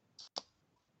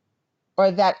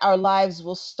 or that our lives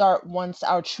will start once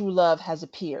our true love has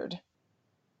appeared.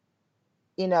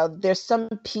 There's some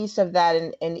piece of that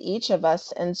in each of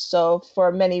us. And so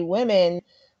for many women,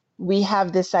 we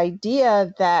have this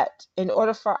idea that in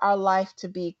order for our life to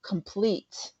be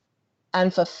complete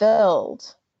and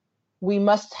fulfilled, we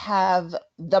must have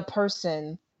the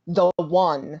person, the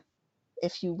one,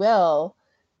 if you will,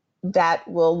 that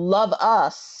will love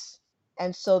us.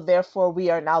 And so therefore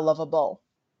we are now lovable.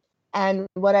 And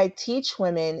what I teach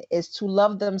women is to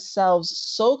love themselves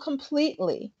so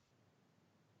completely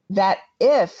that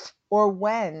if or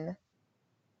when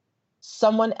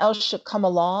someone else should come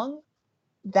along,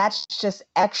 that's just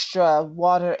extra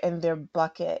water in their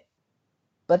bucket,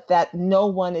 but that no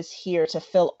one is here to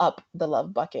fill up the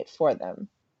love bucket for them.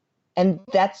 And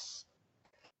that's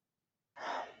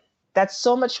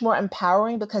so much more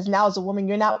empowering, because now as a woman,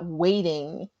 you're not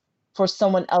waiting for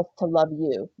someone else to love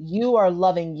you. You are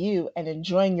loving you and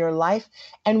enjoying your life.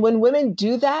 And when women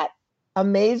do that,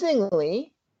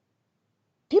 amazingly,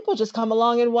 people just come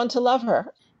along and want to love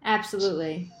her.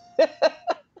 Absolutely.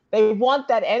 They want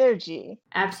that energy.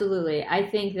 Absolutely. I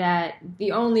think that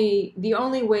the only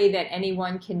way that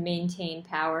anyone can maintain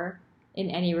power in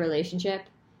any relationship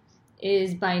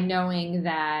is by knowing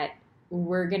that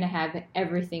we're going to have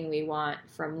everything we want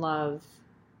from love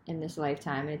in this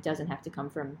lifetime, and it doesn't have to come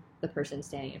from the person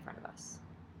standing in front of us.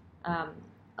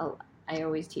 I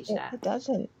always teach that. It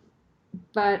doesn't.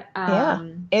 But yeah,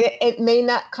 it may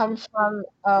not come from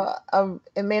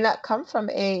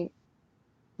a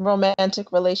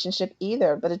romantic relationship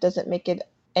either, but it doesn't make it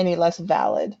any less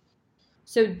valid.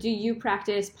 So do you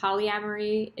practice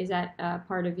polyamory? Is that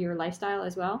part of your lifestyle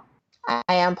as well? I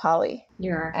am poly.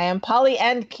 I am poly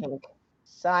and kink.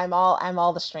 So I'm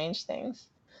all the strange things.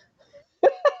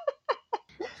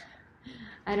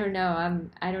 I don't know.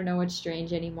 I don't know what's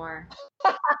strange anymore.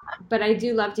 But I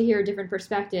do love to hear different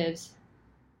perspectives.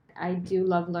 I do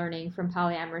love learning from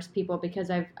polyamorous people, because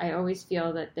I always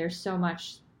feel that there's so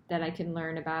much that I can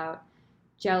learn about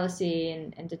jealousy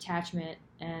and detachment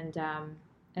and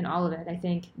all of it. I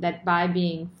think that by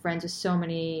being friends with so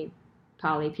many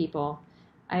poly people,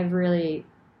 I've really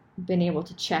been able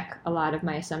to check a lot of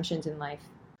my assumptions in life.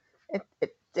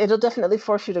 It'll definitely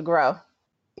force you to grow.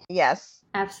 Yes.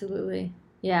 Absolutely.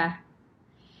 Yeah.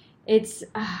 It's,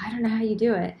 I don't know how you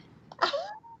do it.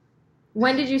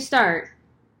 When did you start?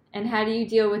 And how do you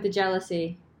deal with the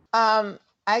jealousy?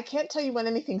 I can't tell you when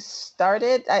anything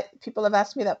started. People have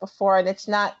asked me that before, and it's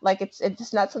not like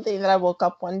it's not something that I woke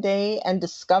up one day and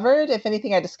discovered. If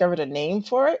anything, I discovered a name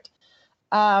for it.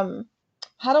 Um,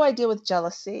 how do I deal with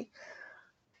jealousy?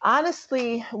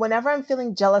 Honestly, whenever I'm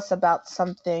feeling jealous about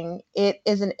something, it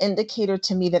is an indicator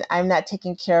to me that I'm not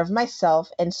taking care of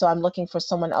myself, and so I'm looking for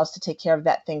someone else to take care of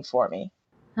that thing for me.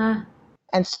 Huh.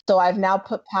 And so I've now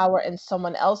put power in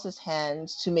someone else's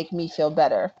hands to make me feel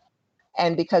better.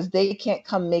 And because they can't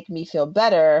come make me feel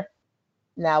better,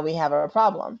 now we have a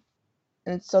problem.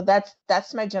 And so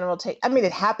that's my general take. I mean,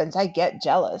 it happens. I get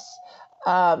jealous.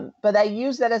 But I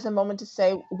use that as a moment to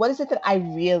say, what is it that I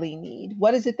really need?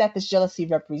 What is it that this jealousy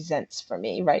represents for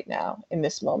me right now in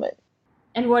this moment?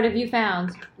 And what have you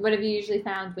found? What have you usually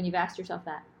found when you've asked yourself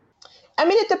that? I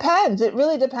mean, it depends. It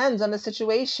really depends on the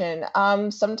situation.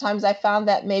 Sometimes I found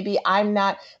that maybe I'm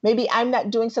not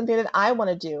doing something that I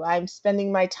want to do. I'm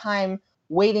spending my time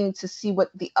waiting to see what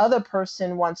the other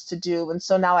person wants to do. And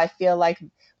so now I feel like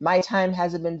my time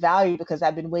hasn't been valued because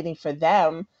I've been waiting for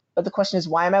them. But the question is,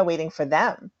 why am I waiting for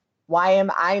them? Why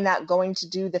am I not going to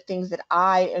do the things that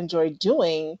I enjoy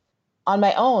doing on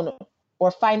my own or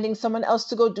finding someone else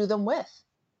to go do them with?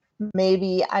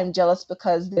 Maybe I'm jealous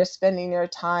because they're spending their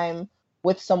time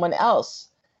with someone else.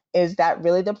 Is that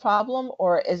really the problem?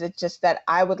 Or is it just that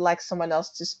I would like someone else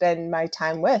to spend my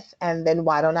time with? And then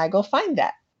why don't I go find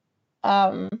that?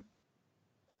 Um,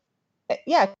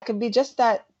 yeah, it could be just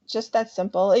that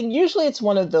simple. And usually it's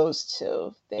one of those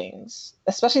two things,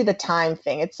 especially the time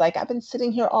thing. It's like I've been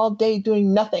sitting here all day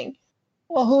doing nothing.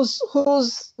 Well,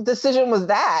 whose decision was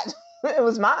that? It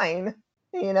was mine.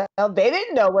 You know, they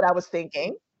didn't know what I was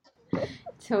thinking.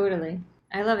 Totally.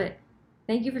 I love it.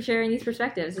 Thank you for sharing these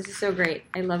perspectives. This is so great.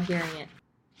 I love hearing it.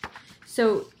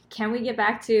 So, can we get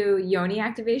back to yoni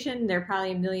activation? There are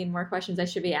probably a million more questions I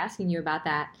should be asking you about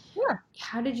that. Sure.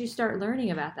 How did you start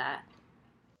learning about that?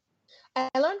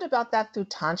 I learned about that through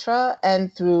Tantra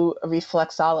and through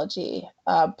reflexology.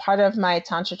 Part of my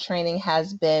Tantra training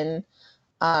has been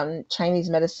Chinese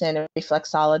medicine and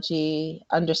reflexology,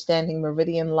 understanding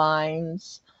meridian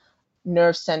lines,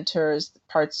 nerve centers,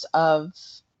 parts of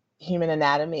human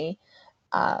anatomy,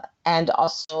 and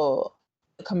also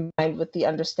combined with the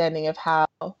understanding of how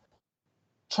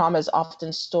trauma is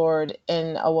often stored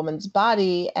in a woman's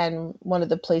body. And one of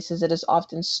the places it is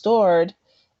often stored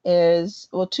is,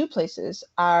 well, two places,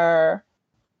 our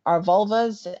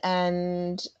vulvas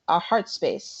and our heart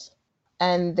space.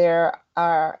 And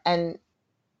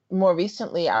more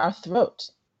recently, our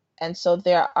throat. And so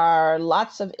there are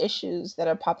lots of issues that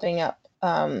are popping up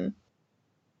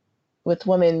with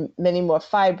women, many more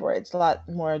fibroids,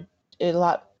 a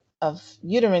lot of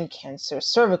uterine cancer,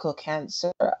 cervical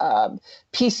cancer,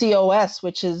 PCOS,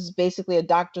 which is basically a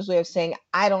doctor's way of saying,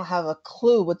 I don't have a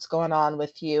clue what's going on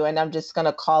with you, and I'm just going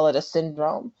to call it a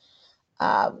syndrome.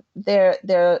 There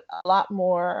are a lot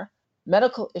more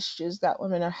medical issues that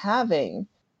women are having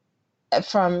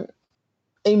from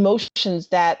emotions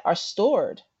that are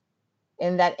stored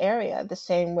in that area. The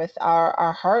same with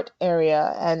our heart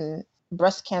area, and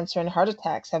breast cancer and heart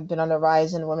attacks have been on the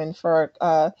rise in women for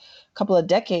a couple of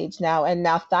decades now. And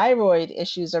now thyroid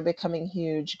issues are becoming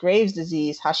huge, Graves'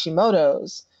 disease,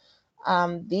 Hashimoto's.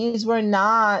 These were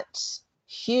not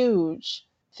huge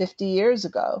 50 years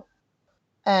ago.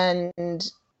 And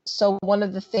so one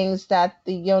of the things that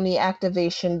the yoni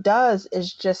activation does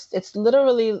is just, it's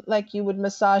literally like you would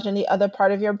massage any other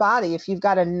part of your body. If you've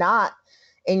got a knot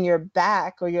in your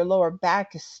back or your lower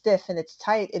back is stiff and it's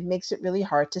tight, it makes it really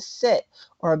hard to sit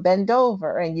or bend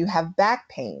over and you have back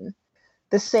pain.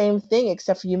 The same thing,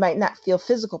 except for you might not feel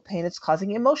physical pain, it's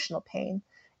causing emotional pain.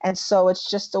 And so it's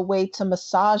just a way to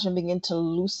massage and begin to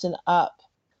loosen up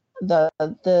the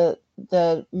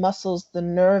muscles, the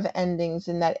nerve endings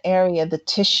in that area, the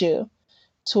tissue,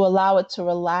 to allow it to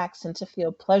relax and to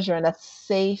feel pleasure in a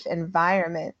safe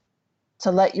environment, to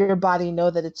let your body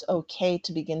know that it's okay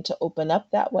to begin to open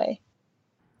up that way.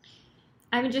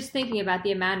 I'm just thinking about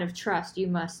the amount of trust you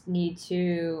must need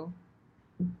to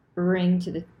bring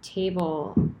to the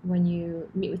table when you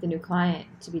meet with a new client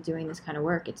to be doing this kind of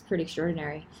work. It's pretty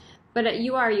extraordinary. But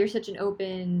you're such an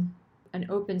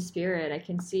open spirit. I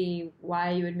can see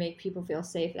why you would make people feel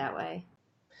safe that way.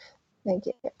 Thank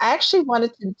you. I actually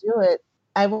wanted to do it.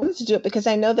 I wanted to do it because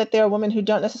I know that there are women who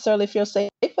don't necessarily feel safe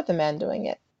with a man doing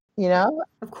it. You know,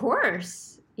 Of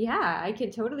course. Yeah, I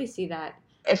could totally see that.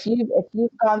 if you've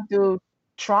gone through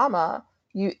trauma,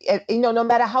 no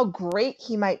matter how great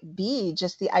he might be,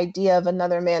 just the idea of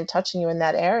another man touching you in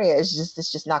that area is just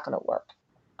it's just not going to work.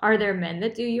 Are there men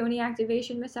that do yoni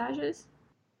activation massages?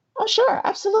 Oh, sure,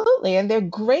 absolutely, and they're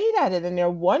great at it, and they're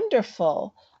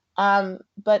wonderful.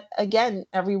 But again,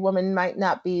 every woman might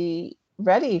not be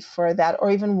ready for that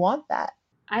or even want that.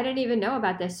 I didn't even know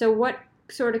about this. So what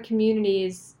sort of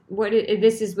communities?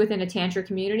 This is within a tantra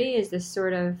community? Is this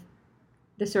sort of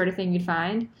the sort of thing you'd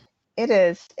find? It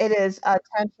is. It is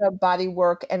tantra body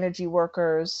work, energy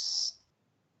workers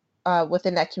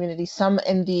within that community. Some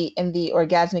in the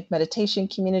orgasmic meditation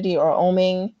community or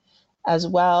oming as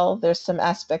well. There's some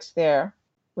aspects there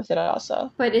with it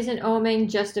also. But isn't oming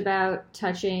just about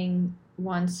touching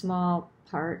one small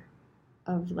part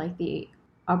of like the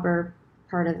upper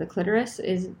part of the clitoris?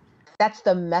 Is That's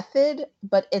the method,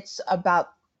 but it's about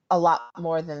a lot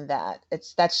more than that.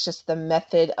 That's just the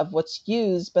method of what's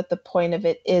used, but the point of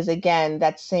it is again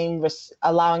that same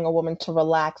allowing a woman to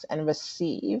relax and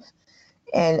receive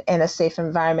in a safe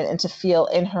environment and to feel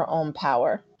in her own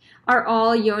power. Are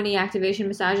all yoni activation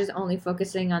massages only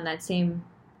focusing on that same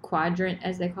quadrant,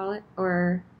 as they call it,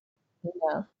 or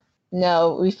No,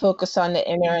 no, we focus on the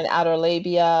inner and outer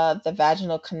labia, the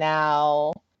vaginal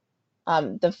canal.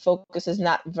 The focus is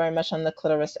not very much on the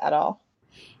clitoris at all.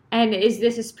 and is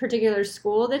this a particular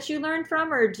school that you learned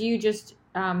from, or do you just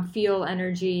feel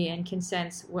energy and can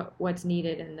sense what's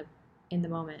needed in the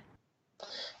moment?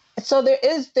 So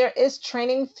there is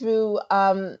training through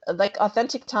like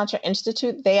Authentic Tantra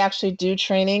Institute. They actually do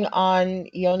training on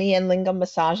yoni and lingam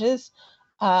massages.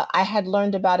 I had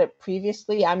learned about it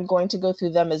previously. I'm going to go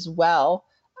through them as well,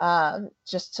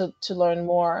 just to learn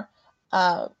more.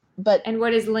 But And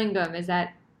what is lingam? Is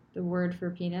that the word for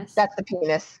penis? that's the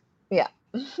penis. Yeah.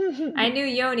 I knew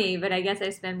yoni, but I guess I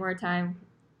spend more time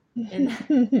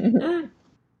in.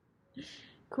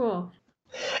 Cool.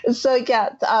 So yeah,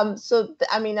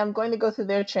 I mean, I'm going to go through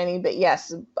their training, but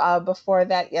yes, before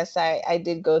that, yes, I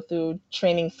did go through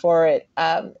training for it.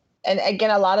 And again,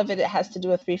 a lot of it has to do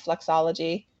with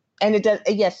reflexology, and it does,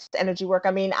 yes, energy work.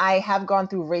 I mean, I have gone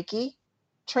through Reiki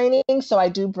training, so I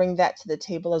do bring that to the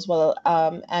table as well,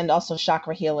 and also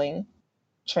chakra healing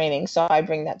training. So I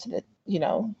bring that to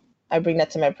I bring that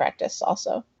to my practice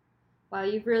also. Wow,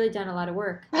 you've really done a lot of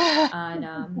work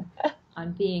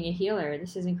on being a healer.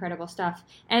 This is incredible stuff.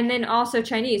 And then also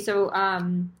Chinese. So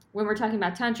when we're talking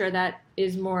about tantra, that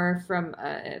is more from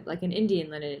like an Indian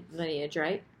lineage,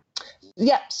 right?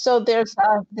 Yeah, so there's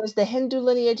the Hindu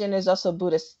lineage and there's also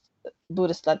Buddhist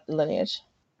lineage.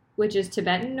 Which is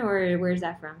Tibetan, or where's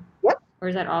that from? Yep. Or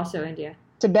is that also India?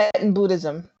 Tibetan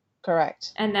Buddhism,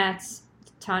 correct. And that's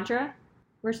tantra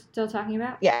we're still talking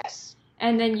about? Yes.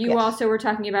 And then you Yes. also were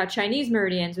talking about Chinese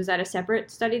meridians. Was that a separate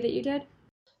study that you did?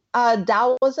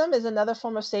 Taoism is another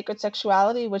form of sacred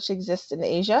sexuality which exists in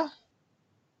Asia,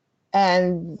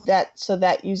 and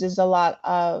that uses a lot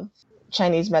of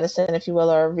Chinese medicine, if you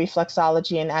will, or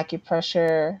reflexology and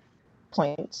acupressure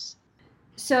points.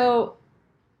 So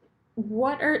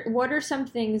what are some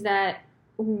things that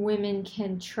women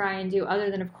can try and do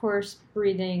other than, of course,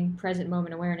 breathing, present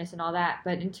moment awareness and all that,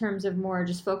 but in terms of more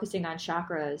just focusing on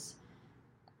chakras,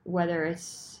 whether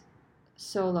it's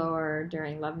solo or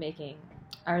during lovemaking?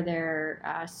 Are there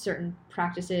certain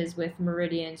practices with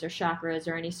meridians or chakras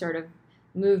or any sort of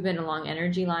movement along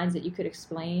energy lines that you could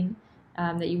explain,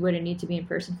 that you wouldn't need to be in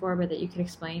person for, but that you could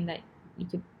explain, that you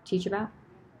could teach about?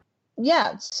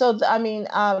 Yeah, so I mean,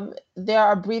 there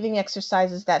are breathing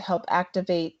exercises that help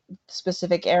activate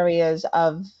specific areas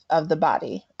of the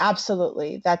body.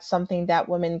 Absolutely, that's something that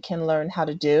women can learn how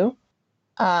to do.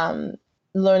 Um,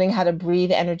 Learning how to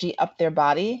breathe energy up their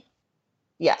body.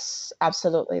 Yes,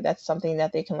 absolutely, that's something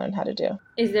that they can learn how to do.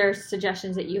 Is there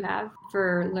suggestions that you have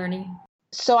for learning?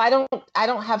 So I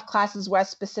don't have classes where I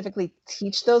specifically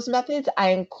teach those methods.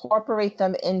 I incorporate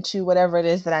them into whatever it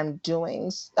is that I'm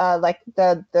doing. Like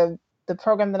the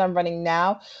program that I'm running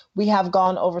now, we have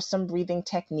gone over some breathing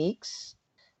techniques.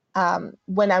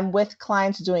 When I'm with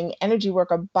clients doing energy work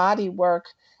or body work,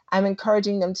 I'm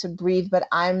encouraging them to breathe, but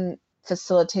I'm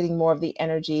facilitating more of the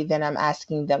energy than I'm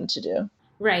asking them to do.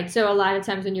 Right. So a lot of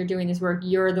times when you're doing this work,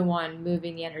 you're the one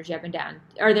moving the energy up and down.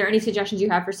 Are there any suggestions you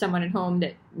have for someone at home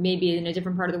that may be in a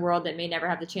different part of the world that may never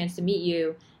have the chance to meet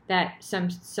you, that some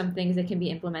things that can be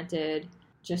implemented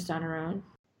just on our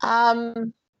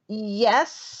own?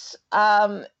 Yes.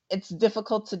 It's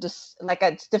difficult to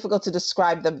it's difficult to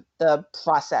describe the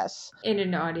process. In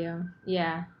an audio.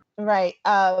 Yeah. Right.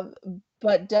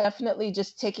 But definitely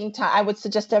just taking time. I would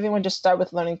suggest everyone just start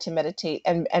with learning to meditate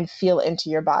and feel into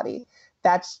your body.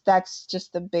 That's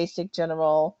just the basic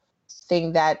general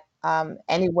thing that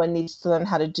anyone needs to learn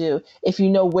how to do. If you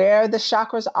know where the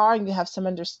chakras are and you have some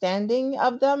understanding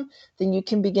of them, then you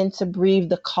can begin to breathe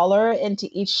the color into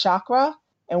each chakra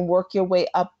and work your way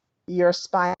up your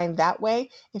spine that way.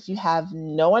 If you have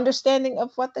no understanding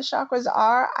of what the chakras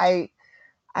are,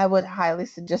 I would highly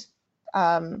suggest.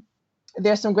 Um,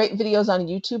 there's some great videos on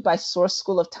YouTube by Source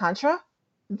School of Tantra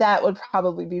that would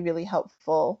probably be really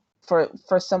helpful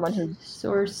for someone who's.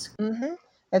 Source. Mhm.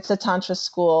 It's a Tantra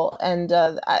school, and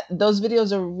those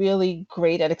videos are really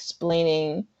great at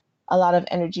explaining a lot of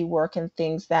energy work and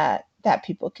things that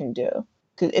people can do.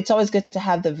 'Cause it's always good to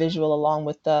have the visual along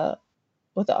with the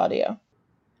audio.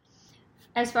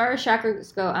 As far as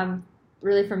chakras go, I'm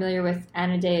really familiar with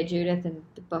Anodea Judith and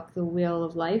the book The Wheel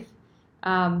of Life,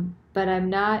 but I'm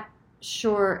not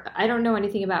sure. I don't know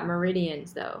anything about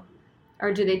meridians though,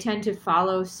 or do they tend to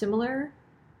follow similar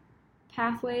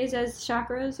pathways as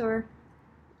chakras? Or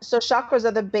So chakras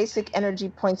are the basic energy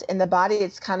points in the body.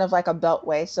 It's kind of like a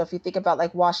beltway. So if you think about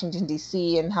like Washington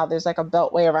D.C. and how there's like a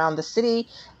beltway around the city,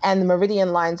 and the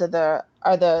meridian lines are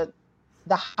the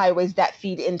highways that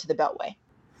feed into the beltway.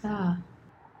 ah,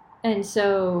 and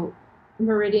so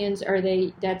meridians are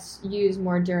they that's used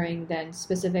more during than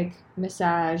specific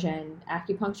massage and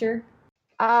acupuncture?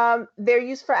 They're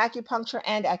used for acupuncture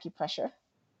and acupressure.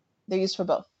 They're used for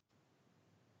both.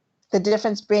 The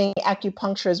difference being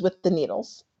acupuncture is with the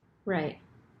needles. Right.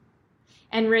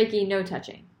 And Reiki, no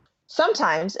touching.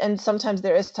 Sometimes, and sometimes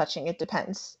there is touching. It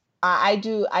depends. I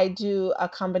do a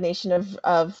combination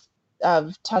of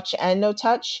touch and no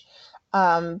touch,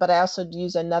 but I also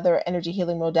use another energy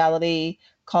healing modality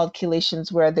called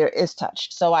chelations where there is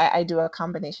touch. So I do a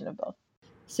combination of both.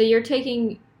 So you're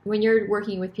taking when you're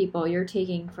working with people, you're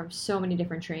taking from so many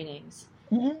different trainings.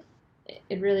 Hmm.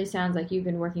 It really sounds like you've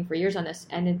been working for years on this,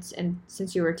 and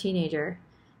since you were a teenager,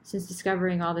 since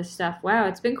discovering all this stuff. Wow,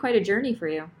 it's been quite a journey for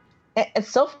you. And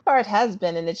so far it has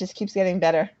been, and it just keeps getting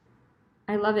better.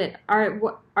 I love it. Are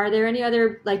there any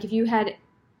other like if you had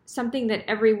something that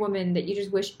every woman that you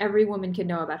just wish every woman could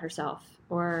know about herself,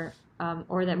 or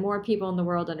that more people in the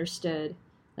world understood,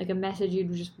 like a message you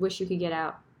just wish you could get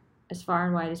out as far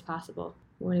and wide as possible?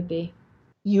 What would it be?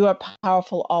 You are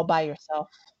powerful all by yourself.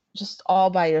 Just all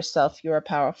by yourself, you are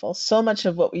powerful. So much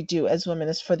of what we do as women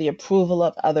is for the approval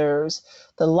of others,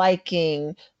 the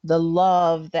liking, the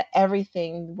love, the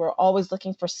everything. We're always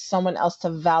looking for someone else to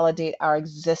validate our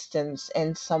existence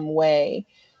in some way.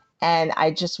 And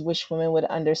I just wish women would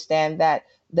understand that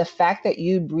the fact that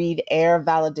you breathe air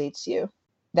validates you.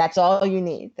 That's all you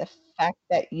need. The fact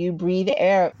that you breathe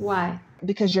air Why?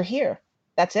 because you're here.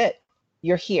 That's it.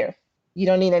 You're here. You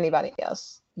don't need anybody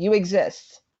else. You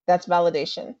exist. That's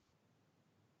validation.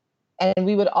 And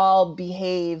we would all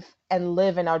behave and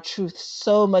live in our truth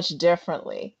so much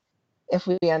differently if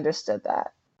we understood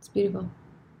that. It's beautiful.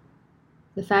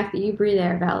 The fact that you breathe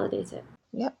air validates it.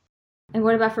 Yep. And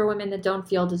what about for women that don't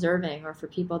feel deserving, or for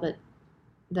people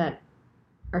that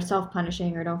are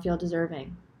self-punishing or don't feel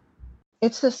deserving?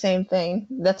 It's the same thing.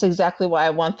 That's exactly why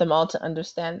I want them all to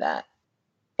understand that.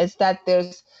 It's that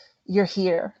you're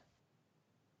here.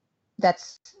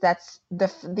 That's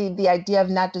the idea of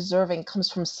not deserving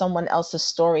comes from someone else's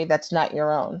story that's not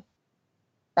your own.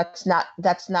 That's not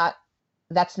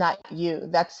you.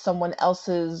 That's someone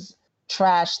else's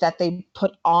trash that they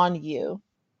put on you,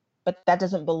 but that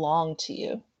doesn't belong to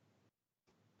you.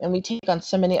 And we take on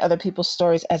so many other people's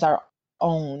stories as our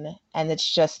own, and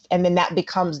and then that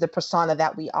becomes the persona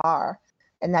that we are,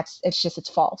 and it's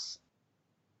false.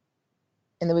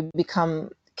 And then we become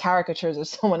caricatures of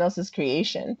someone else's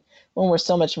creation when we're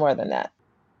so much more than that.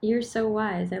 You're so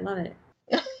wise. I love it.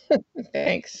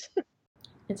 Thanks.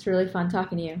 It's really fun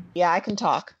talking to you. Yeah, I can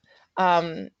talk,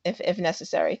 if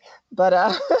necessary.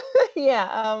 But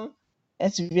yeah,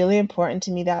 it's really important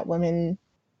to me that women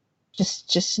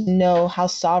just know how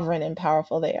sovereign and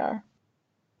powerful they are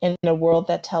in a world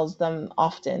that tells them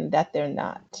often that they're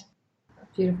not.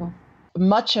 Beautiful.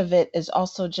 Much of it is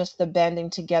also just the banding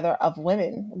together of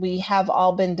women. We have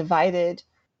all been divided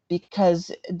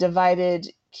because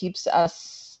divided keeps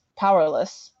us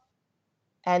powerless.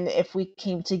 And if we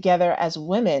came together as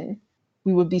women,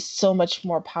 we would be so much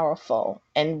more powerful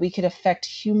and we could affect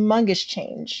humongous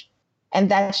change. And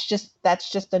that's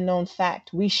just a known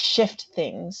fact. We shift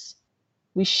things.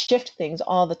 We shift things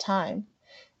all the time.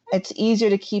 It's easier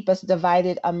to keep us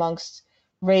divided amongst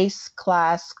race,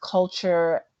 class,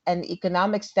 culture, and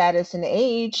economic status and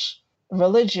age,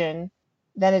 religion,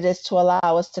 than it is to allow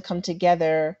us to come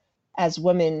together as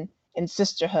women in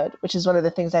sisterhood, which is one of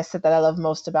the things I said that I love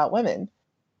most about women,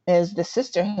 is the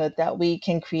sisterhood that we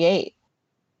can create.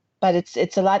 But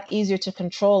it's a lot easier to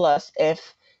control us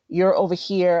if you're over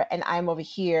here and I'm over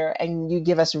here and you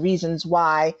give us reasons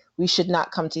why we should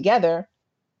not come together.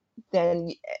 Then,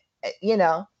 you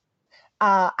know,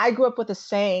 I grew up with a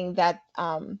saying that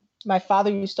my father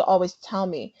used to always tell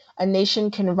me: a nation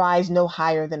can rise no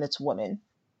higher than its women.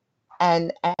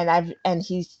 And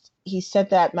he said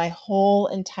that my whole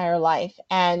entire life.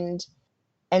 And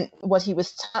what he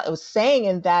was saying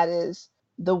in that is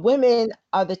the women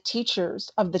are the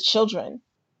teachers of the children.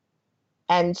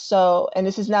 And so, and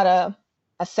this is not a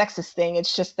sexist thing.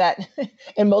 It's just that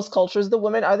in most cultures, the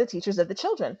women are the teachers of the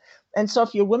children. And so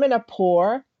if your women are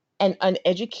poor and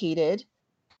uneducated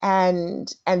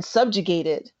and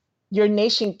subjugated, your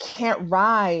nation can't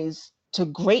rise to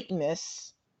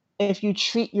greatness if you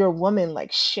treat your woman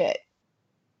like shit.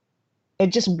 It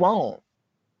just won't.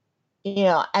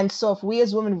 And so if we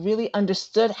as women really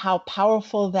understood how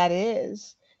powerful that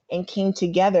is and came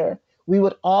together, we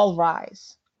would all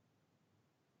rise.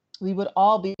 We would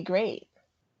all be great.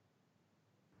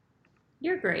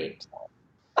 You're great.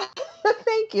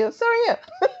 Thank you. So are you.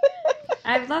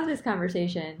 I've loved this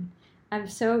conversation. I'm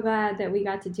so glad that we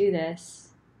got to do this.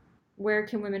 Where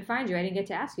can women find you? I didn't get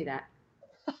to ask you that.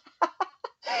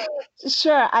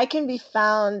 Sure. I can be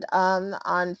found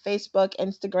on Facebook,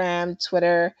 Instagram,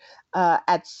 Twitter,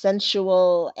 at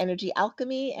Sensual Energy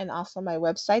Alchemy, and also my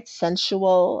website,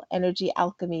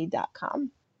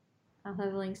 sensualenergyalchemy.com. I'll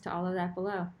have links to all of that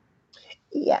below.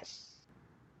 Yes.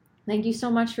 Thank you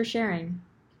so much for sharing.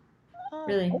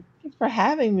 Really. Thank you for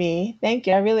having me. Thank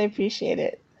you. I really appreciate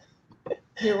it.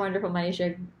 You're wonderful,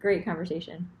 Maisha. Great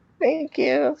conversation. Thank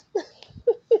you.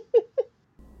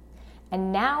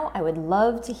 And now I would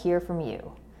love to hear from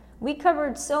you. We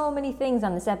covered so many things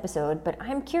on this episode, but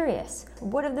I'm curious,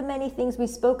 what of the many things we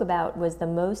spoke about was the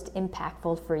most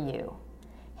impactful for you?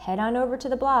 Head on over to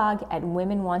the blog at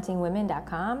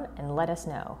womenwantingwomen.com and let us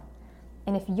know.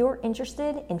 And if you're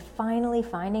interested in finally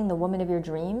finding the woman of your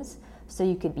dreams, so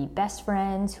you could be best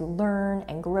friends who learn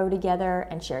and grow together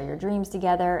and share your dreams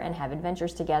together and have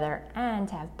adventures together and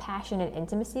have passionate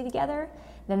intimacy together,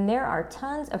 then there are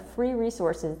tons of free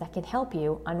resources that can help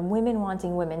you on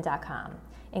womenwantingwomen.com,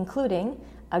 including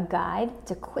a guide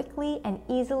to quickly and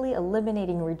easily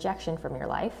eliminating rejection from your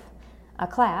life, a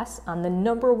class on the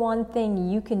 #1 thing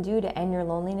you can do to end your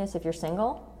loneliness if you're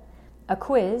single, a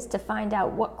quiz to find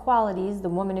out what qualities the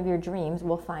woman of your dreams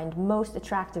will find most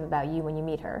attractive about you when you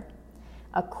meet her,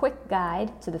 a quick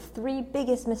guide to the 3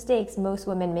 biggest mistakes most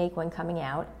women make when coming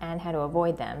out and how to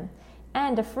avoid them,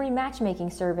 and a free matchmaking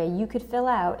survey you could fill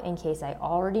out in case I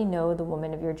already know the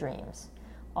woman of your dreams.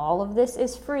 All of this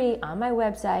is free on my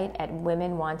website at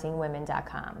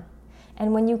womenwantingwomen.com.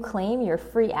 And when you claim your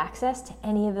free access to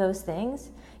any of those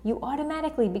things, you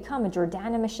automatically become a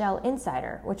Jordana Michelle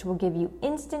Insider, which will give you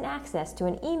instant access to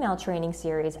an email training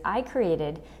series I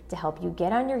created to help you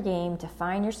get on your game to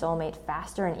find your soulmate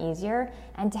faster and easier,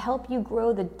 and to help you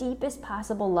grow the deepest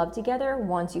possible love together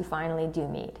once you finally do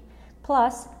meet.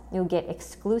 Plus, you'll get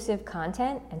exclusive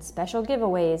content and special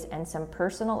giveaways and some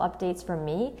personal updates from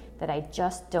me that I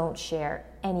just don't share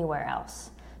anywhere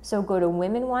else. So go to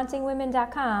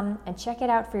womenwantingwomen.com and check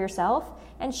it out for yourself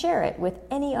and share it with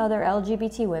any other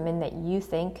LGBT women that you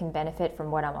think can benefit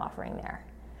from what I'm offering there.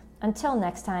 Until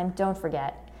next time, don't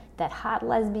forget that hot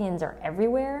lesbians are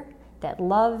everywhere, that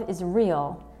love is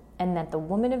real, and that the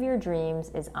woman of your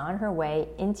dreams is on her way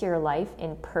into your life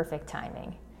in perfect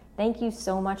timing. Thank you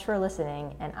so much for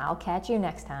listening, and I'll catch you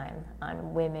next time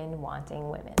on Women Wanting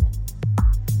Women.